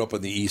grew up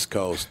on the East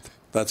Coast.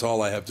 That's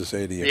all I have to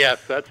say to you. Yes,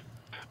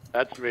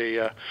 that's me.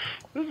 I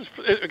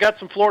got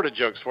some Florida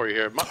jokes for you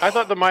here. I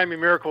thought the Miami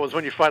Miracle was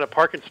when you find a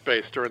parking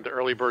space during the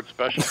early bird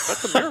special.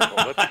 That's a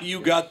miracle.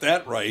 You got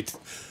that right.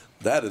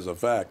 That is a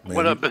fact, man.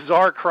 When a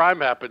bizarre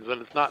crime happens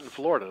and it's not in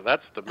Florida,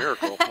 that's the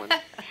miracle.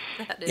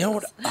 You know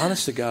what?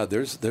 Honest to God,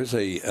 there's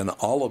an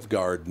Olive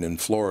Garden in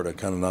Florida,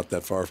 kind of not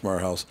that far from our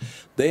house.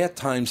 They at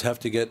times have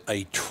to get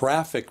a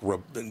traffic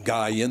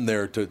guy in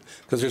there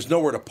because there's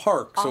nowhere to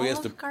park, so he has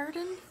to.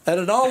 Garden? At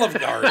an Olive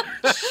Garden.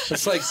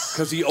 It's like,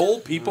 because the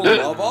old people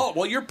love Olive.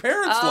 Well, your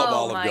parents love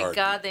Olive Garden. Oh, my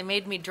God. They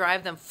made me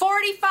drive them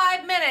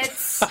 45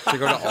 minutes to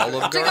go to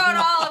Olive Garden? To go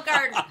to Olive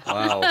Garden.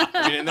 Wow.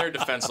 I mean, in their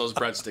defense, those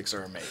breadsticks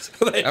are amazing.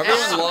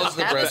 Everyone loves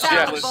the breadsticks.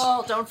 Salad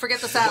bowl. Don't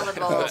forget the salad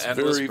bowl. That's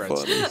very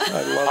funny.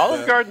 I love Olive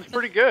that. Garden's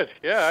pretty good.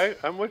 Yeah,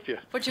 I'm with you.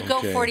 Would you go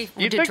Okay. 40?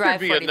 Would you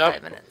drive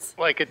 45 minutes?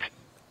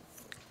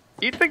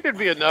 You'd think there'd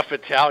be enough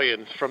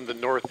Italians from the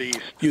Northeast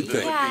that would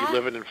be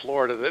living in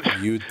Florida that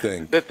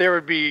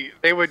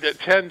they would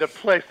attend a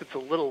place that's a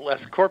little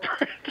less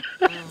corporate.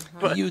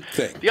 But you'd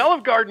think. The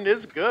Olive Garden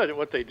is good at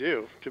what they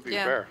do, to be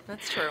fair. Yeah,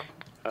 that's true.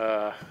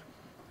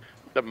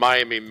 The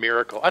Miami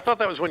Miracle. I thought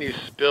that was when you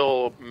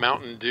spill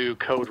Mountain Dew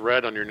Code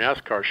Red on your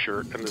NASCAR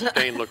shirt and the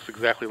stain looks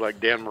exactly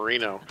like Dan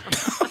Marino.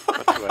 That's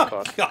what I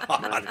thought.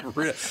 God,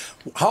 really?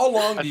 How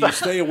long do you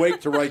stay awake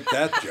to write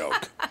that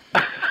joke?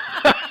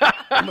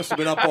 You must have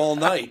been up all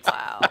night.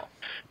 Wow. I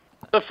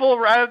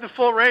have the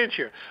full range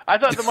here. I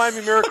thought the Miami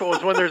Miracle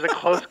was when there's a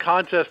close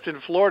contest in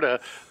Florida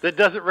that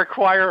doesn't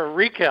require a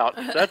recount.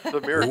 That's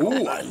the miracle.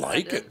 Ooh, I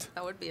like it.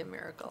 That would be a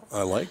miracle.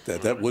 I like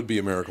that. That would be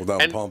a miracle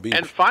down in Palm Beach.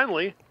 And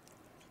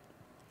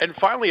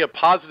finally, a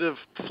positive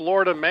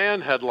Florida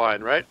man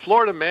headline, right?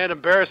 Florida man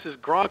embarrasses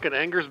Gronk and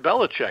angers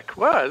Belichick.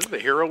 Well, this is the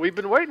hero we've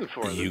been waiting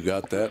for. You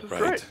got that right.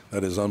 Great.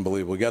 That is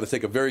unbelievable. We got to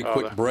take a very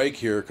quick break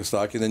here,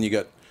 Kostaki. Then you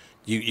got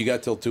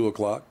till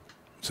 2:00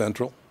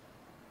 Central.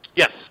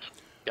 Yes.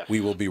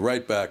 We will be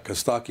right back.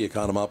 Kostaki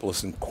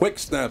Economopoulos and Quick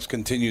Snaps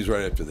continues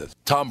right after this.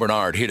 Tom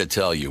Bernard here to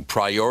tell you,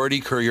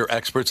 Priority Courier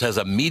Experts has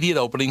immediate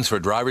openings for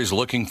drivers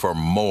looking for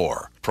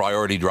more.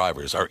 Priority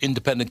drivers are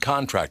independent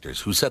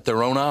contractors who set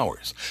their own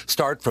hours,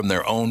 start from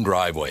their own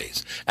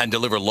driveways, and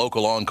deliver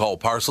local on-call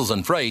parcels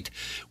and freight,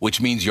 which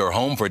means you're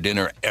home for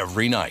dinner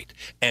every night,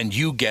 and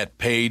you get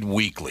paid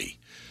weekly.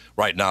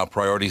 Right now,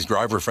 Priority's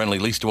driver-friendly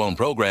lease-to-own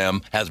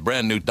program has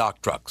brand-new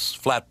dock trucks,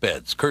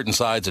 flatbeds, curtain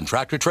sides, and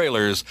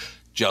tractor-trailers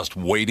just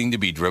waiting to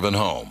be driven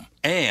home.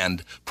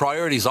 And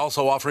Priority's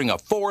also offering a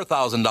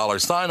 $4,000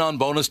 sign-on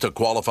bonus to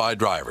qualified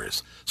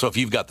drivers. So if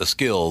you've got the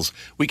skills,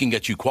 we can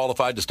get you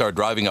qualified to start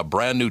driving a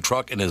brand-new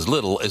truck in as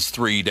little as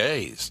 3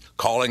 days.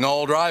 Calling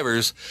all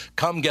drivers,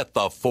 come get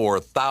the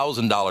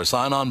 $4,000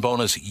 sign-on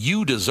bonus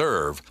you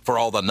deserve for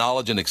all the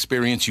knowledge and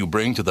experience you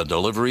bring to the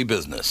delivery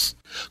business.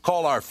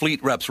 Call our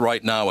fleet reps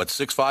right now at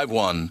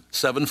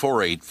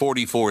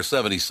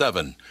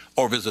 651-748-4477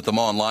 or visit them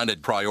online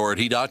at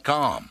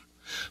priority.com.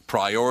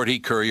 Priority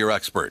Courier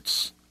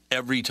Experts.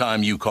 Every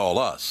time you call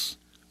us,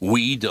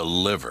 we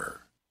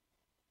deliver.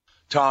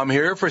 Tom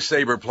here for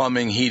Sabre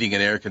Plumbing, Heating,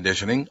 and Air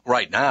Conditioning.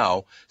 Right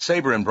now,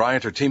 Sabre and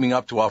Bryant are teaming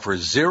up to offer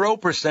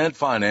 0%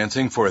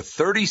 financing for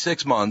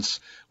 36 months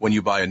when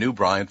you buy a new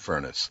Bryant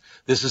furnace.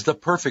 This is the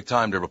perfect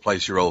time to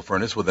replace your old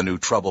furnace with a new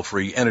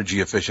trouble-free,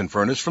 energy-efficient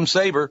furnace from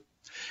Sabre.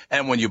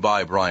 And when you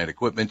buy Bryant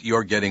equipment,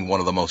 you're getting one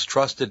of the most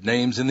trusted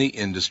names in the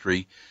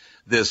industry.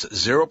 This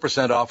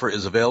 0% offer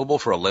is available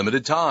for a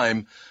limited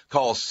time.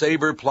 Call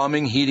Sabre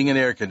Plumbing, Heating, and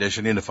Air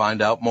Conditioning to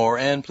find out more,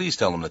 and please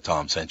tell them that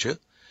Tom sent you.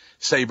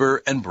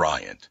 Sabre and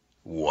Bryant,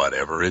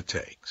 whatever it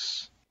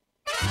takes.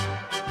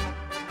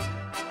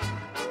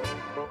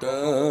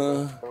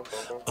 I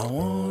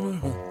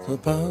want a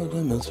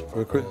hippopotamus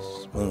for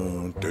Christmas.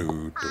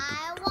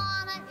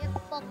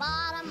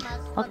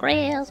 For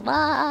Christmas.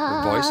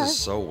 Her voice is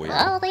so weird.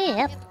 Oh, the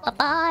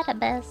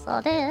hippopotamus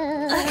will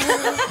do.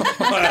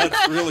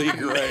 That's really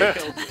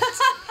great.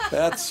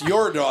 That's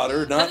your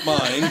daughter, not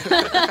mine.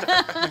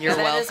 You're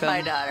welcome. That is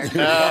my daughter.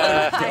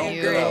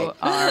 You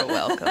are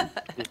welcome.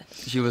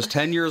 She was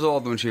 10 years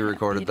old when she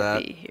recorded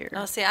that.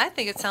 Oh, see, I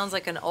think it sounds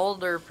like an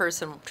older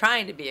person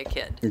trying to be a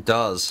kid. It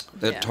does.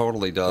 It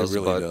totally does. It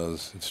really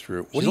does. It's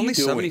true. She's only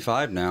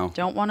 75 now.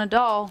 Don't want a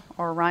doll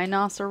or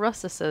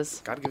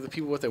rhinoceroses. Got to give the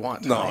people what they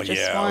want. No, For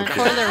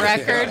the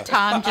record,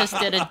 Tom just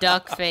did a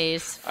duck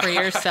face for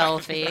your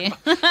selfie.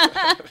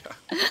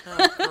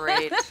 Oh,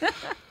 great.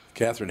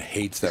 Catherine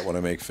hates that when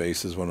I make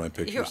faces when my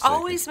pictures You taken.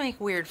 always make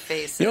weird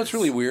faces. You know, it's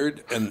really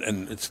weird,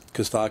 and it's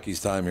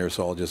Kostaki's time here,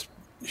 so I'll just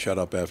shut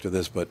up after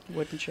this, but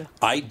wouldn't you?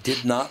 I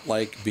did not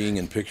like being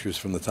in pictures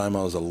from the time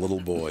I was a little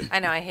boy. I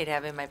know, I hate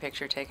having my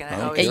picture taken. I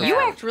Okay. always And you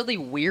have. act really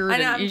weird. I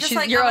know, I'm just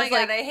like, oh my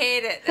God, I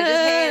hate it. I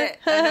just hate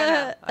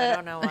it. I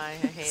don't know why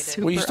I hate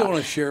fascinated. Well, you still want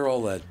to share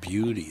all that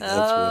beauty.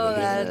 That's what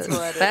it is. That's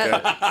what it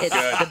is. It's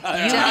the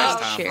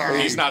beauty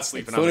sharing. He's not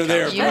sleeping Put on it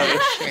there, brother.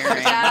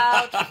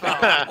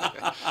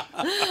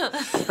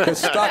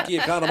 Kostaki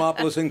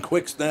Economopoulos in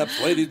Quick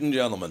Snaps, ladies and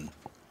gentlemen.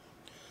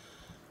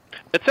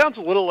 It sounds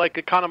a little like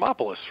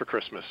Economopoulos for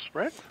Christmas,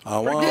 right? I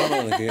want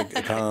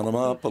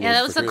Economopoulos. Yeah,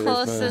 that was for the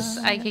Christmas. closest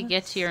I could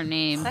get to your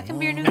name. That can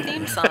be your new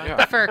theme song.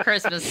 For a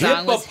Christmas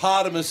song. Was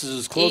Hippopotamus is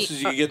as close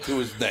as you get to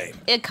his name.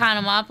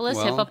 Economopoulos,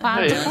 Well,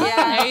 hippopotamus.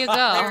 Yeah. There you go.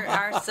 There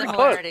are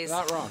similarities.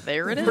 Not wrong.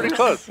 There it is. Pretty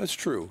close. That's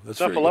true. That's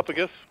very good.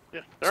 Snuffleupagus.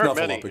 Yeah, there aren't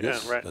many.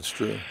 Snuffleupagus. Yeah, right. That's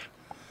true.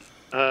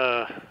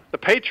 The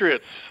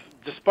Patriots,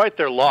 despite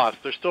their loss,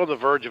 they're still on the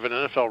verge of an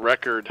NFL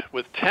record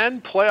with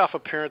 10 playoff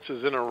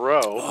appearances in a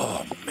row.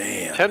 Oh,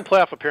 man. 10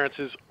 playoff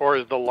appearances, or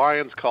as the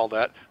Lions call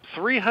that,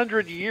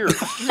 300 years.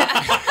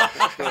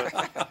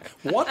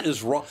 What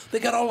is wrong? They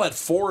got all that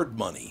Ford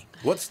money.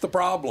 What's the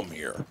problem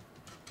here?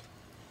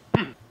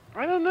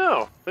 I don't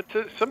know. But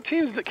some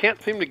teams that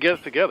can't seem to get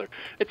it together.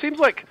 It seems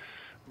like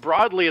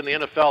broadly in the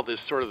NFL, there's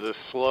sort of this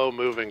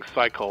slow-moving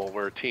cycle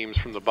where teams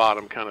from the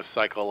bottom kind of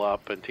cycle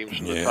up and teams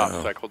from the top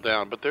cycle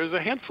down. But there's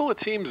a handful of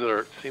teams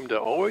that seem to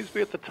always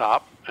be at the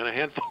top and a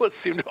handful that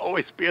seem to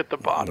always be at the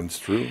bottom. That's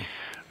true.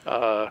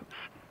 So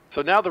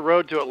now the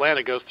road to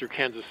Atlanta goes through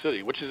Kansas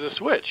City, which is a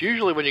switch.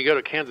 Usually when you go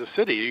to Kansas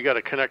City, you got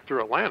to connect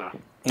through Atlanta.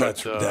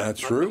 That's not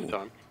true. this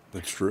time.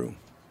 That's true.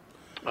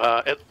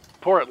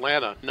 Poor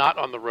Atlanta, not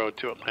on the road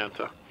to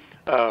Atlanta.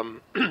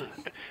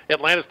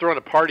 Atlanta's throwing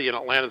a party and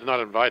Atlanta's not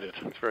invited.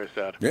 It's very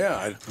sad.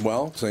 Yeah,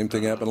 same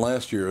thing happened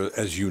last year,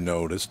 as you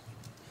noticed.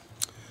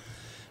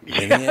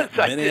 Yes,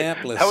 I did.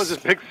 Minneapolis. That was a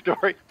big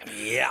story.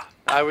 Yeah.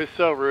 I was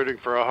so rooting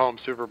for a home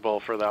Super Bowl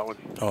for that one.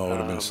 Oh, it would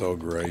have been so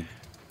great.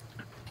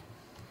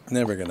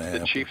 Never going to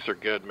happen. The Chiefs are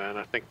good, man.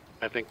 I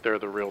think they're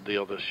the real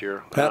deal this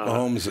year. Pat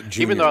Mahomes,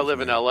 Jr. Even though I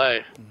live in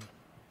L.A.,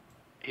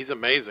 he's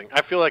amazing.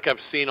 I feel like I've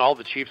seen all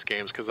the Chiefs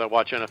games because I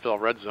watch NFL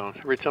Red Zone.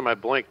 Every time I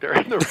blink, they're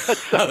in the Red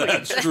Zone.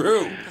 That's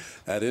true.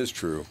 That is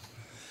true.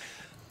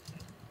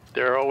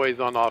 They're always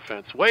on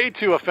offense. Way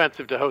too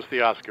offensive to host the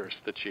Oscars,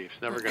 the Chiefs.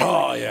 Never going to.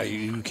 Oh, yeah,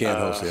 you can't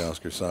host the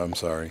Oscars, so I'm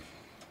sorry.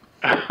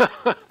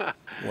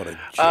 What a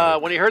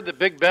joke. When he heard that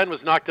Big Ben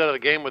was knocked out of the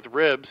game with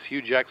ribs,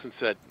 Hugh Jackson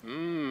said,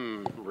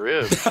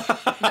 ribs.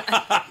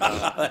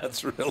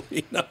 That's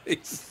really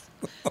nice.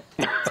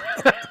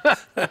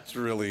 That's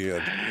really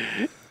good.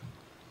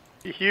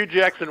 Hugh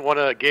Jackson won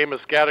a game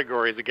of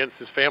categories against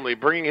his family,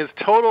 bringing his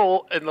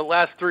total in the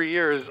last 3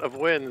 years of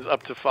wins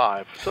up to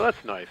 5. So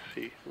that's nice.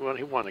 He won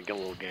a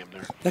little game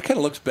there. That kind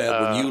of looks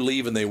bad when you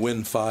leave and they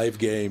win 5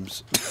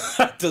 games.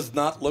 That does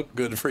not look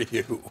good for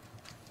you.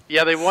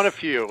 Yeah, they won a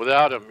few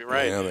without him,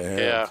 right? Yeah,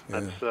 they have.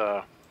 That's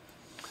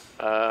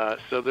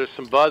so there's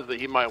some buzz that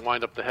he might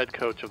wind up the head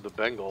coach of the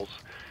Bengals,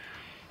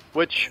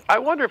 which I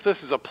wonder if this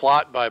is a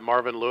plot by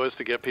Marvin Lewis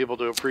to get people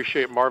to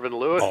appreciate Marvin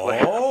Lewis.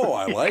 Oh,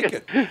 I like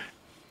it.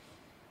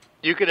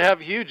 You could have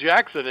Hugh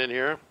Jackson in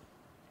here.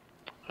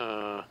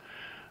 The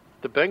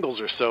Bengals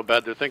are so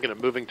bad they're thinking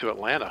of moving to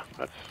Atlanta.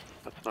 That's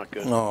not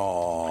good.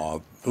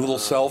 Oh, a little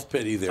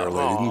self-pity there,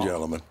 ladies and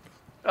gentlemen.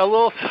 A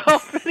little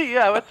self-pity,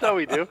 yeah, that's how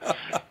we do.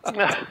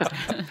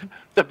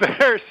 The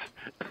Bears.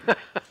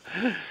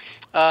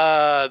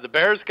 The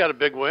Bears got a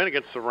big win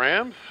against the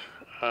Rams.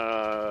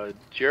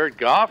 Jared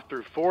Goff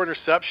threw 4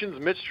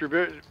 interceptions. Mitch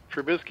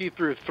Trubisky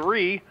threw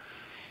 3.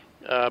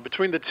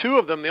 Between the two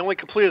of them, they only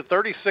completed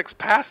 36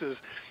 passes.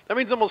 That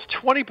means almost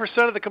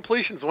 20% of the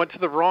completions went to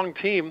the wrong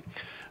team.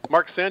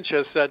 Mark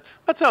Sanchez said,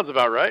 "That sounds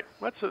about right.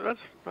 That's about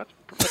right."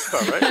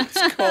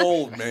 It's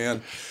cold,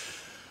 man.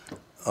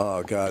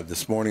 Oh, God,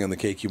 this morning on the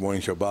KQ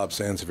Morning Show, Bob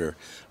Sansevier.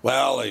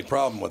 Well, the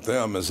problem with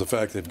them is the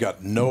fact they've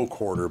got no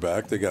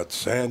quarterback. They got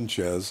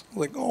Sanchez.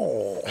 Like,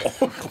 oh,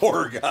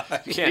 poor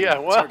guy. It's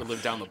hard to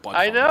live down the butt.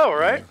 I know,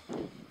 right?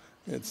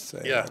 It's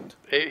sad. Yeah,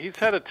 he's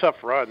had a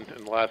tough run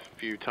in the last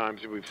few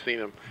times we've seen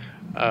him.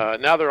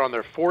 Now they're on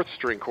their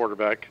 4th-string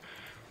quarterback.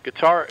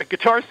 Guitar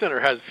Center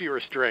has fewer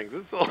strings.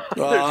 Here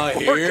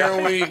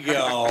we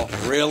go.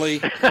 Really?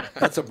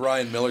 That's a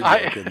Brian Miller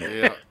joke, isn't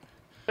it?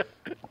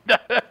 Yeah.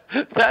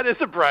 That is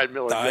a Brian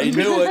Miller joke. I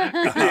knew it.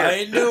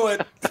 I knew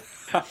it.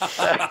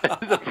 That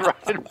is a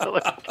Brian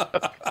Miller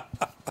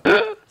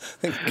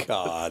joke.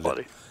 God.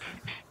 Funny.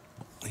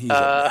 He's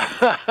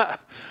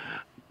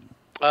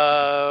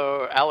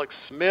Alex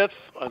Smith,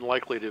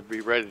 unlikely to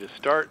be ready to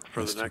start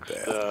for the next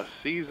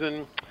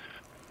season.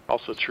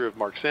 Also true of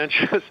Mark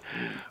Sanchez.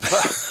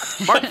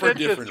 Mark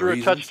Sanchez threw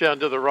a touchdown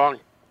to the wrong.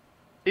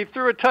 He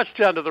threw a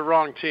touchdown to the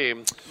wrong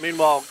team.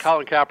 Meanwhile,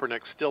 Colin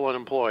Kaepernick's still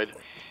unemployed.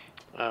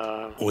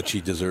 Which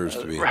he deserves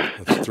to be.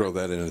 Let's throw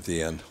that in at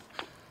the end.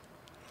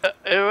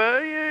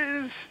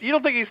 You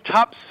don't think he's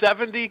top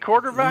 70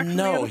 quarterback?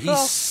 No, in the he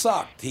NFL?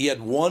 sucked. He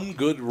had one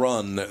good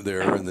run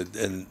there, and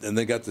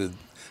they got the.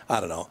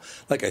 I don't know.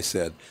 Like I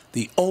said,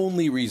 the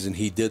only reason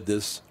he did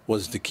this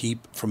was to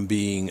keep from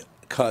being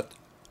cut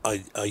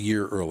a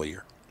year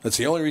earlier. That's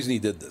the only reason he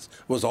did this.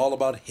 It was all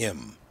about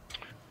him.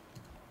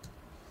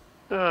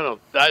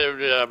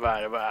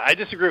 I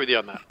disagree with you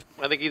on that.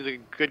 I think he's a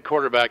good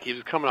quarterback. He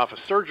was coming off of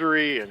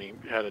surgery, and he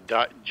had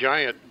a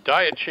giant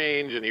diet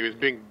change, and he was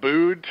being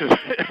booed to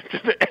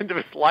the end of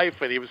his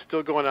life, and he was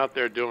still going out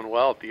there doing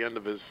well at the end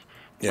of his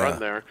run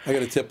there. I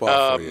got a tip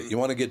off for you. You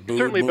want to get booed?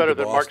 Certainly move better to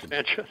than Mark Boston.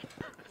 Sanchez.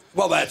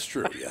 Well, that's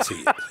true. Yes, he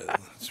is.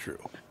 That's true.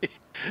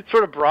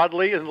 Sort of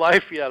broadly in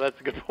life, yeah, that's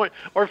a good point.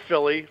 Or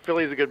Philly.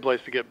 Philly's a good place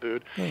to get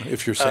booed.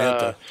 If you're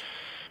Santa.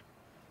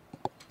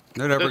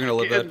 They're never going to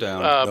live that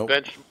down. Nope.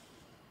 Bench.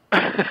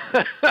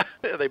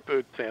 They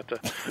booed Santa.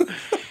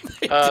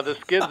 The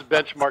Skids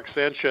benchmarked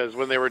Sanchez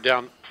when they were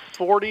down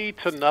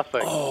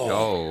 40-0.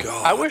 Oh,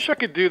 God. I wish I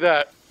could do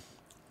that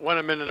when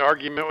I'm in an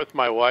argument with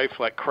my wife.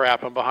 Like,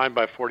 crap, I'm behind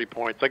by 40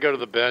 points. I go to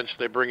the bench.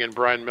 They bring in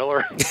Brian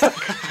Miller.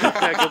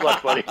 Yeah, good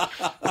luck, buddy.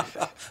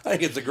 I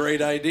think it's a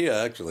great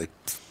idea, actually.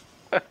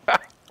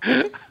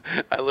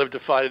 I live to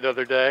fight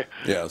another day.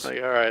 Yes.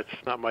 Like, all right,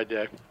 it's not my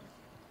day.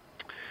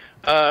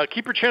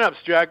 Keep your chin ups,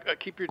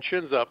 keep your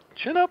chins up.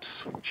 Chin ups?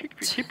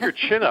 Keep your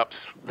chin ups.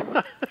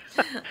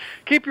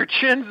 Keep your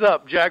chins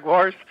up,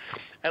 Jaguars.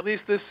 At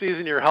least this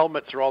season, your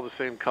helmets are all the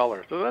same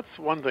color. So that's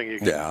one thing you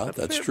can. Yeah,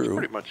 that's true.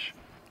 Pretty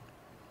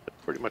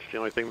much the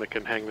only thing that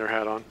can hang their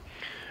hat on.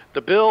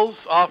 The Bills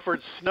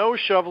offered snow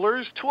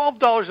shovelers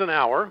 $12 an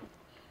hour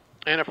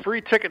and a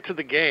free ticket to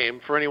the game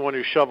for anyone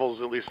who shovels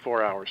at least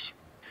 4 hours.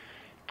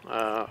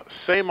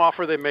 Same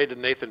offer they made to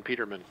Nathan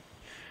Peterman.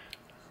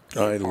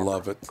 I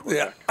love it.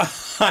 Yeah,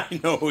 I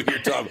know who you're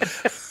talking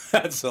about.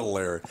 That's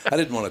hilarious. I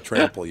didn't want to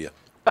trample you.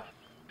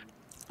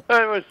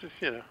 It was just,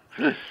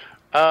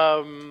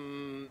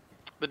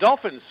 the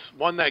Dolphins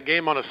won that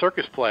game on a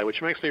circus play,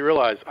 which makes me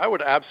realize I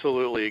would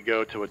absolutely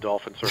go to a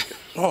dolphin circus.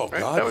 Oh, right?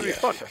 God, that would be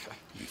fun. It'd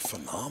be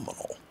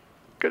phenomenal.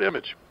 Good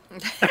image.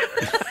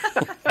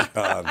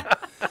 God.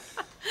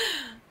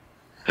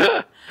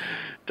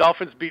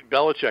 Dolphins beat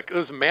Belichick. It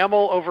was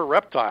mammal over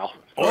reptile.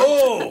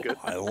 Oh,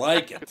 I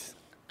like it.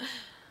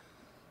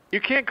 You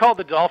can't call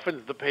the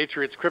Dolphins the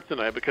Patriots'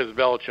 kryptonite because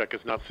Belichick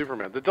is not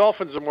Superman. The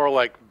Dolphins are more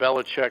like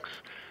Belichick's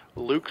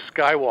Luke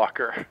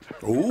Skywalker.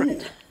 Ooh,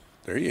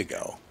 there you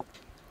go.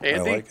 Andy,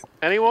 I like it.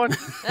 anyone?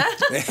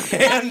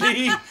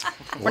 Andy,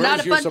 We're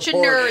not a bunch of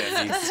nerds,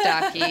 Andy?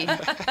 Stocky.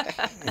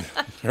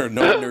 There are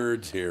no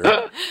nerds here.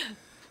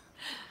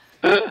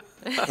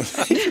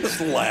 He's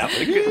just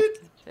laughing.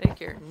 Take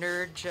your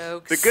nerd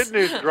jokes. The good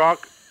news,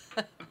 Gronk,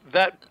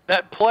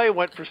 that play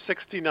went for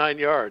 69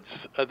 yards.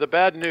 The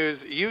bad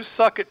news, you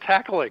suck at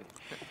tackling.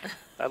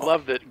 I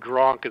love that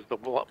Gronk is the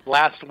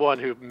last one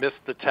who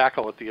missed the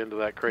tackle at the end of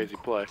that crazy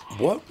play.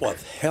 What the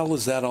hell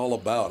is that all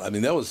about? I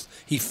mean,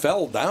 he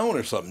fell down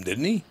or something,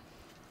 didn't he?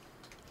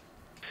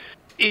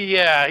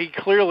 Yeah, he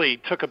clearly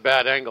took a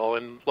bad angle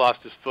and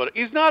lost his foot.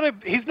 He's not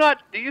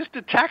used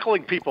to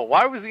tackling people.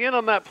 Why was he in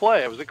on that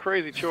play? It was a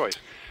crazy choice.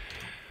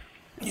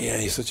 Yeah,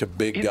 he's such a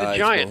big He's guy. a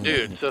giant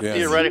dude, so yeah,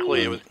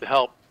 theoretically it was to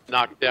help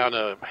knock down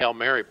a Hail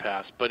Mary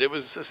pass. But there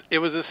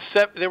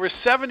were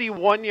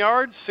 71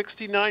 yards,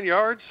 69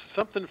 yards,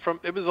 something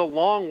from. It was a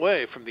long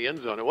way from the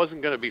end zone. It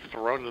wasn't going to be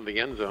thrown in the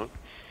end zone.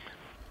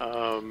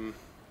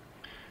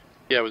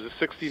 Yeah, it was a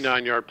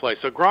 69-yard play.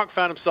 So Gronk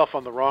found himself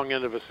on the wrong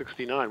end of a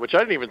 69, which I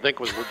didn't even think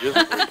was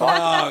logistically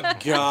possible. Oh,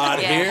 God,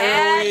 You here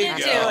had we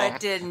to go. do it,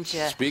 didn't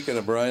you? Speaking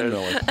of Brian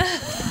Miller.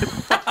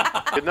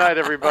 Good night,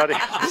 everybody.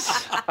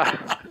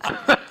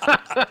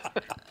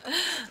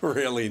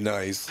 Really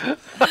nice.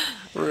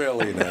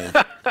 Really nice.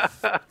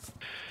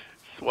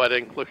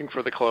 Sweating, looking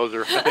for the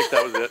closer. I think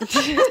that was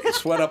it.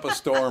 Sweat up a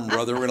storm,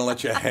 brother. We're going to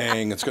let you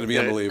hang. It's going to be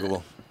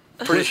unbelievable.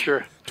 Pretty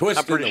sure. Twist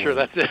I'm pretty in the sure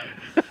wind. that's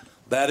it.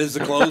 That is the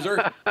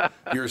closer?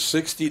 Your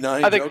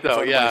 69 I think joke so, in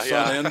front yeah, of my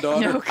son yeah. and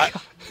daughter? No, God.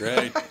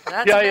 Great.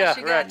 That's Yeah, what yeah,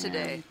 she right. got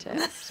today.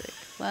 Fantastic.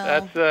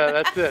 Well,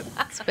 That's it.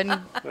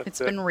 it's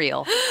been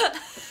real.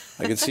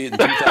 I can see it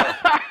in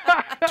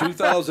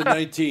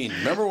 2019.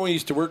 Remember when we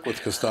used to work with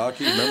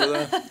Kostaki?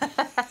 Remember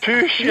that?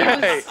 Touche.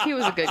 He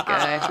was a good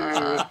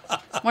guy.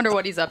 Wonder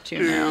what he's up to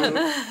now.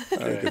 I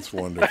think it's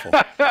wonderful.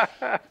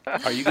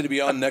 Are you going to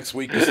be on next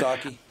week,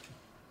 Kostaki?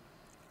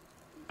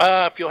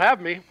 If you'll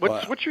have me,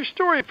 Wow. what's your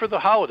story for the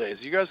holidays?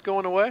 You guys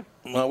going away?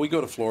 Well, we go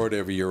to Florida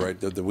every year, right?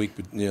 The week,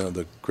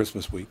 the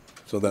Christmas week.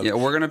 So that Yeah,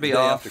 we're going to be day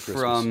off after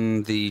Christmas.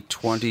 from the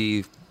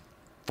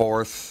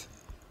 24th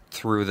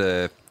through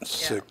the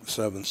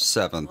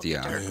 7th,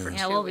 yeah.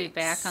 Yeah, we'll be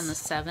back on the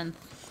 7th.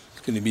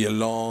 It's going to be a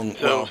long.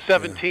 So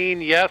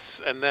 17, yes,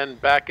 and then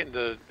back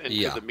into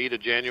Yeah. the meat of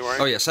January.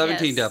 Oh, yeah,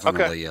 17 Yes.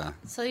 definitely, Okay. yeah.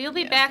 So you'll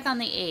be back on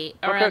the 8th,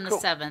 or Okay, on the cool.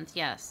 7th,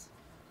 yes.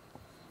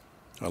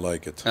 I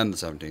like it. And the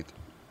 17th.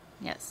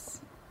 Yes.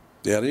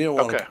 Yeah, you don't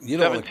want Okay, to. You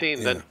don't 17,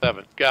 wanna, then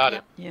 7. Got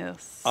it.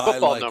 Yes. I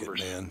Football like numbers.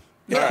 it, man.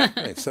 Yeah,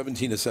 right,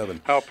 17 to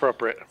 7. How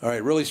appropriate. All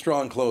right, really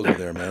strong closer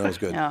there, man. That was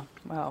good. Yeah.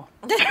 Well.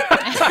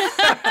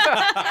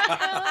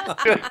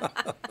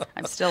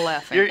 I'm still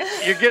laughing.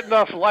 You're getting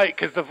off light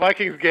because the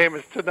Vikings game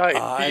is tonight.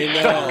 I You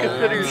know.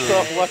 Consider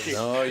yourself lucky.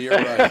 No, you're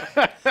right.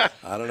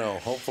 I don't know.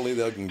 Hopefully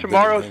they can.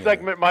 Tomorrow's they can-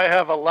 segment might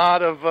have a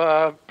lot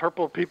of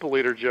purple people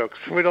eater jokes.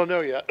 We don't know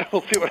yet.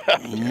 We'll see what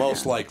happens.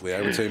 Most likely,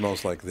 I would say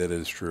most likely that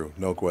is true.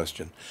 No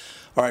question.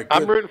 All right,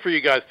 I'm good. rooting for you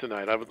guys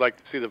tonight. I would like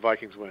to see the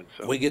Vikings win.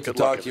 So We get to good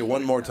luck, talk to you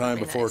one more time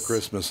before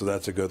Christmas, so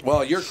that's a good.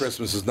 Well, your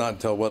Christmas is not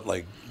until what,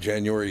 like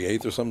January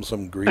 8th or something,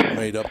 some Greek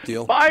made-up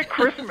deal. By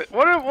Christmas,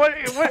 what am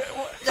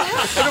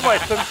I,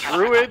 some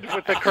druid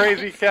with the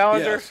crazy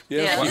calendar?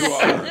 Yes, you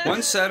are.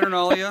 When's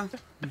Saturnalia?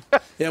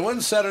 Yeah,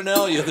 when's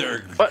Saturnalia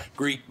there,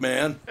 Greek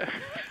man?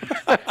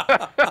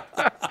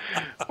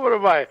 What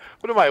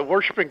am I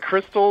worshiping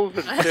crystals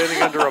and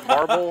standing under a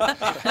marble?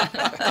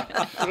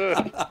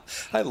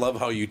 I love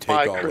how you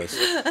take all this.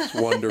 It's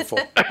wonderful.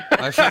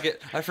 I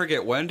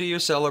forget. When do you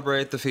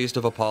celebrate the Feast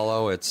of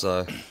Apollo? It's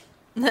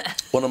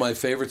one of my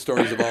favorite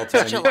stories of all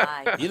time.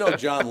 July. You know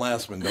John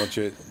Lastman, don't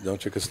you,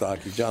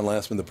 Kostaki? John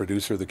Lastman, the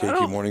producer of the KQ I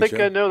don't Morning think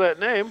Show. I know that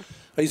name.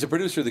 He's a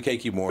producer of the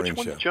KQ Morning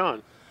Which Show. one's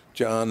John?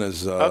 John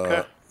is.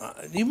 Okay.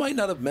 You might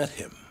not have met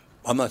him.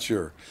 I'm not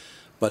sure,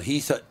 but he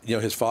thought,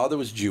 his father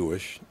was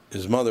Jewish,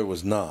 his mother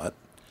was not,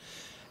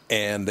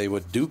 and they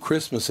would do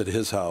Christmas at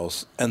his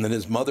house, and then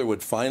his mother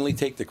would finally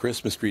take the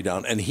Christmas tree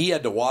down, and he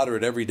had to water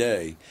it every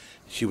day.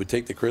 She would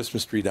take the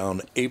Christmas tree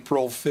down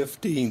April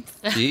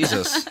 15th.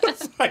 Jesus.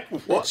 It's like,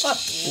 what?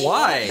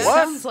 Why?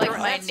 Sounds like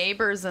my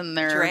neighbors and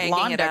their Dragging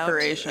lawn it out.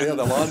 decorations. Yeah,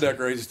 the lawn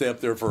decorations stay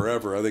up there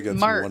forever. I think that's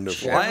March.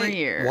 wonderful. Every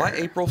year. Why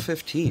April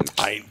 15th?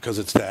 Because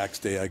it's tax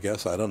day, I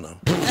guess. I don't know.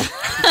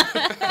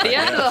 The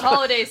end of the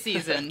holiday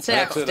season.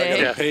 Tax That's it. I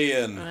day. got to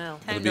pay in. Well,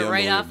 It'll time be to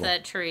write off unbelievable.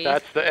 that tree.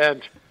 That's the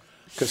end.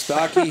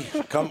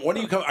 Kostaki, come. When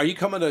are you coming? Are you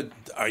coming to?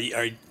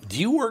 Do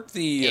you work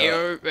the?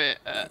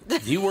 Do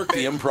you work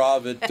the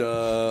improv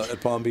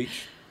at Palm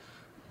Beach?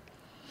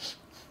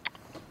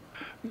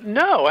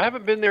 No, I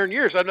haven't been there in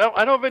years. I don't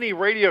have any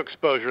radio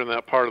exposure in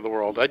that part of the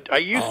world. I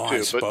used Oh, to, I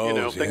but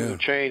suppose, things yeah. have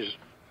changed.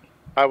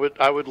 I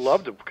would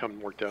love to come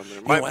and work down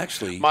there.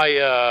 Actually, my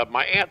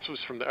aunt was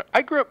from there.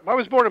 I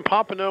was born in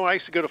Pompano. I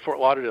used to go to Fort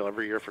Lauderdale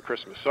every year for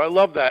Christmas, so I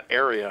love that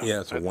area.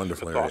 Yeah, it's a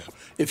wonderful area. Awesome.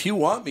 If you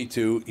want me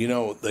to,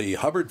 the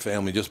Hubbard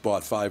family just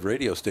bought 5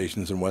 radio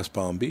stations in West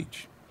Palm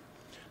Beach,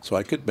 so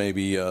I could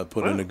maybe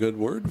put in a good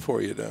word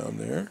for you down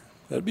there.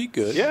 That'd be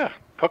good. Yeah,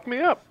 hook me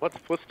up. Let's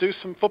do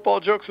some football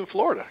jokes in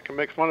Florida. I can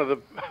make fun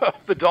of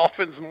the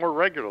Dolphins more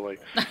regularly.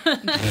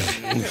 And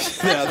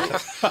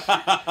That's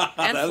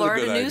a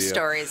Florida good news idea.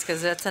 stories,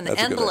 because it's an That's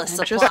a good endless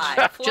idea.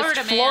 supply.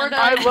 Florida, man. Florida.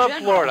 I in love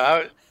general.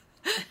 Florida.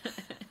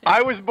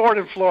 I was born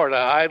in Florida.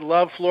 I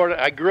love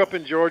Florida. I grew up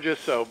in Georgia,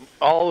 so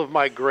all of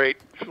my great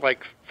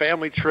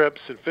family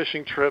trips and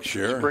fishing trips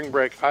and spring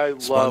break, I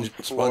love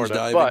Florida.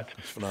 diving. But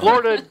It's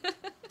phenomenal.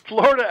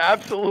 Florida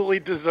absolutely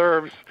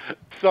deserves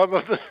some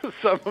of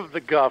the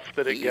guff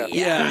that it gets.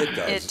 Yeah, it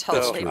does. It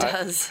totally That's true.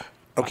 does.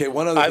 Okay,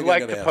 one other I thing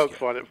like I got to to poke ask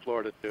fun at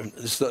Florida too. you.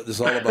 This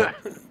is all about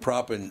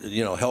propping,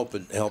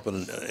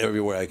 helping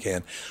everywhere I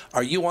can.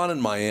 Are you on in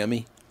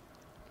Miami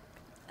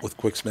with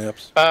Quick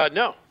Snaps?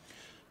 No.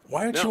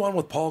 Why aren't you on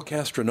with Paul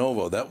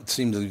Castronovo? That would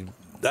seem to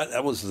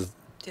that was the.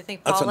 Do you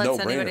think That's Paul a lets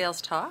no-brainer. anybody else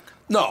talk?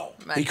 No,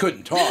 he Right.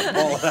 couldn't talk.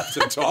 Paul has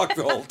to talk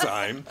the whole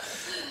time.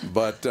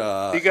 But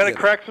You got to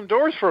crack some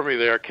doors for me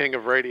there, King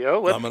of Radio.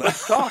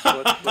 Let's talk.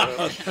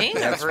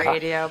 King of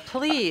Radio,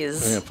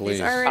 please. Yeah, please.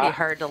 He's already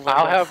hard to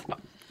live with.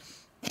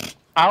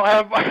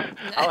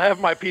 I'll have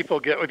my people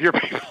get with your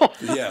people.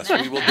 Yes,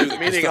 we will do that.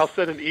 Meaning I'll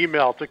send an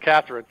email to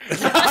Catherine. And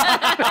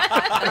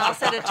I'll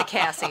send it to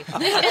Cassie.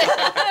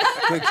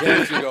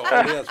 Cassie go,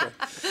 oh, yes,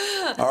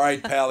 right. All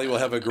right, Pally, we'll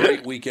have a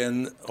great week.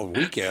 That'll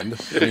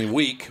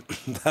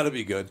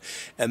be good.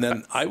 And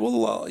then I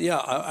will,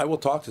 I will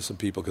talk to some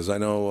people because I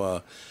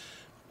know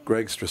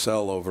Greg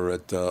Strassel over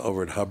at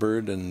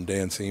Hubbard and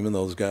Dan Seaman,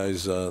 those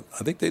guys. I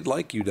think they'd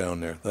like you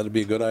down there. That'd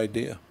be a good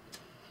idea.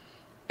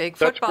 Big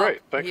That's football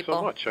great. Thanks people.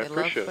 so much. I They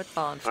appreciate love it.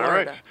 football in All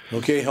right. Florida.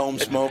 Okay, home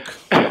smoke.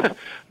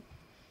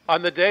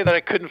 On the day that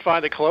I couldn't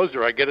find a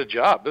closer, I get a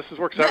job. This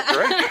works out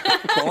great.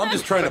 Well, I'm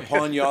just trying to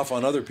pawn you off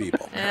on other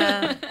people.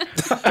 Yeah.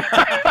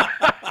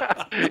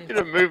 You're going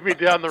to move me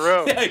down the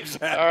road. Yeah,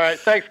 exactly. All right.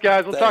 Thanks,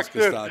 guys. We'll Thanks, talk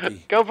soon.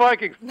 Kostaki. Go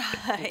Vikings.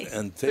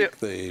 And take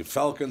the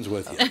Falcons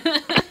with you.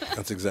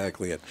 That's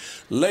exactly it.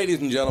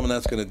 Ladies and gentlemen,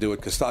 that's going to do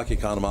it. Kostaki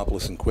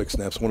Economopoulos and Quick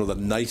Snaps, one of the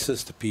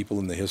nicest people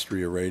in the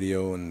history of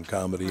radio and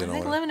comedy I and all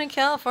think that. living in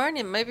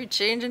California might be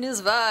changing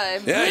his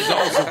vibe.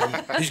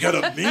 Yeah, he's got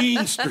a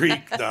mean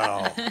streak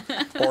now.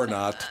 Or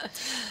not.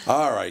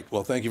 All right.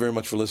 Well, thank you very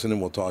much for listening.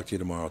 We'll talk to you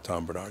tomorrow.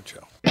 Tom Bernard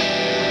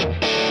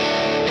Show.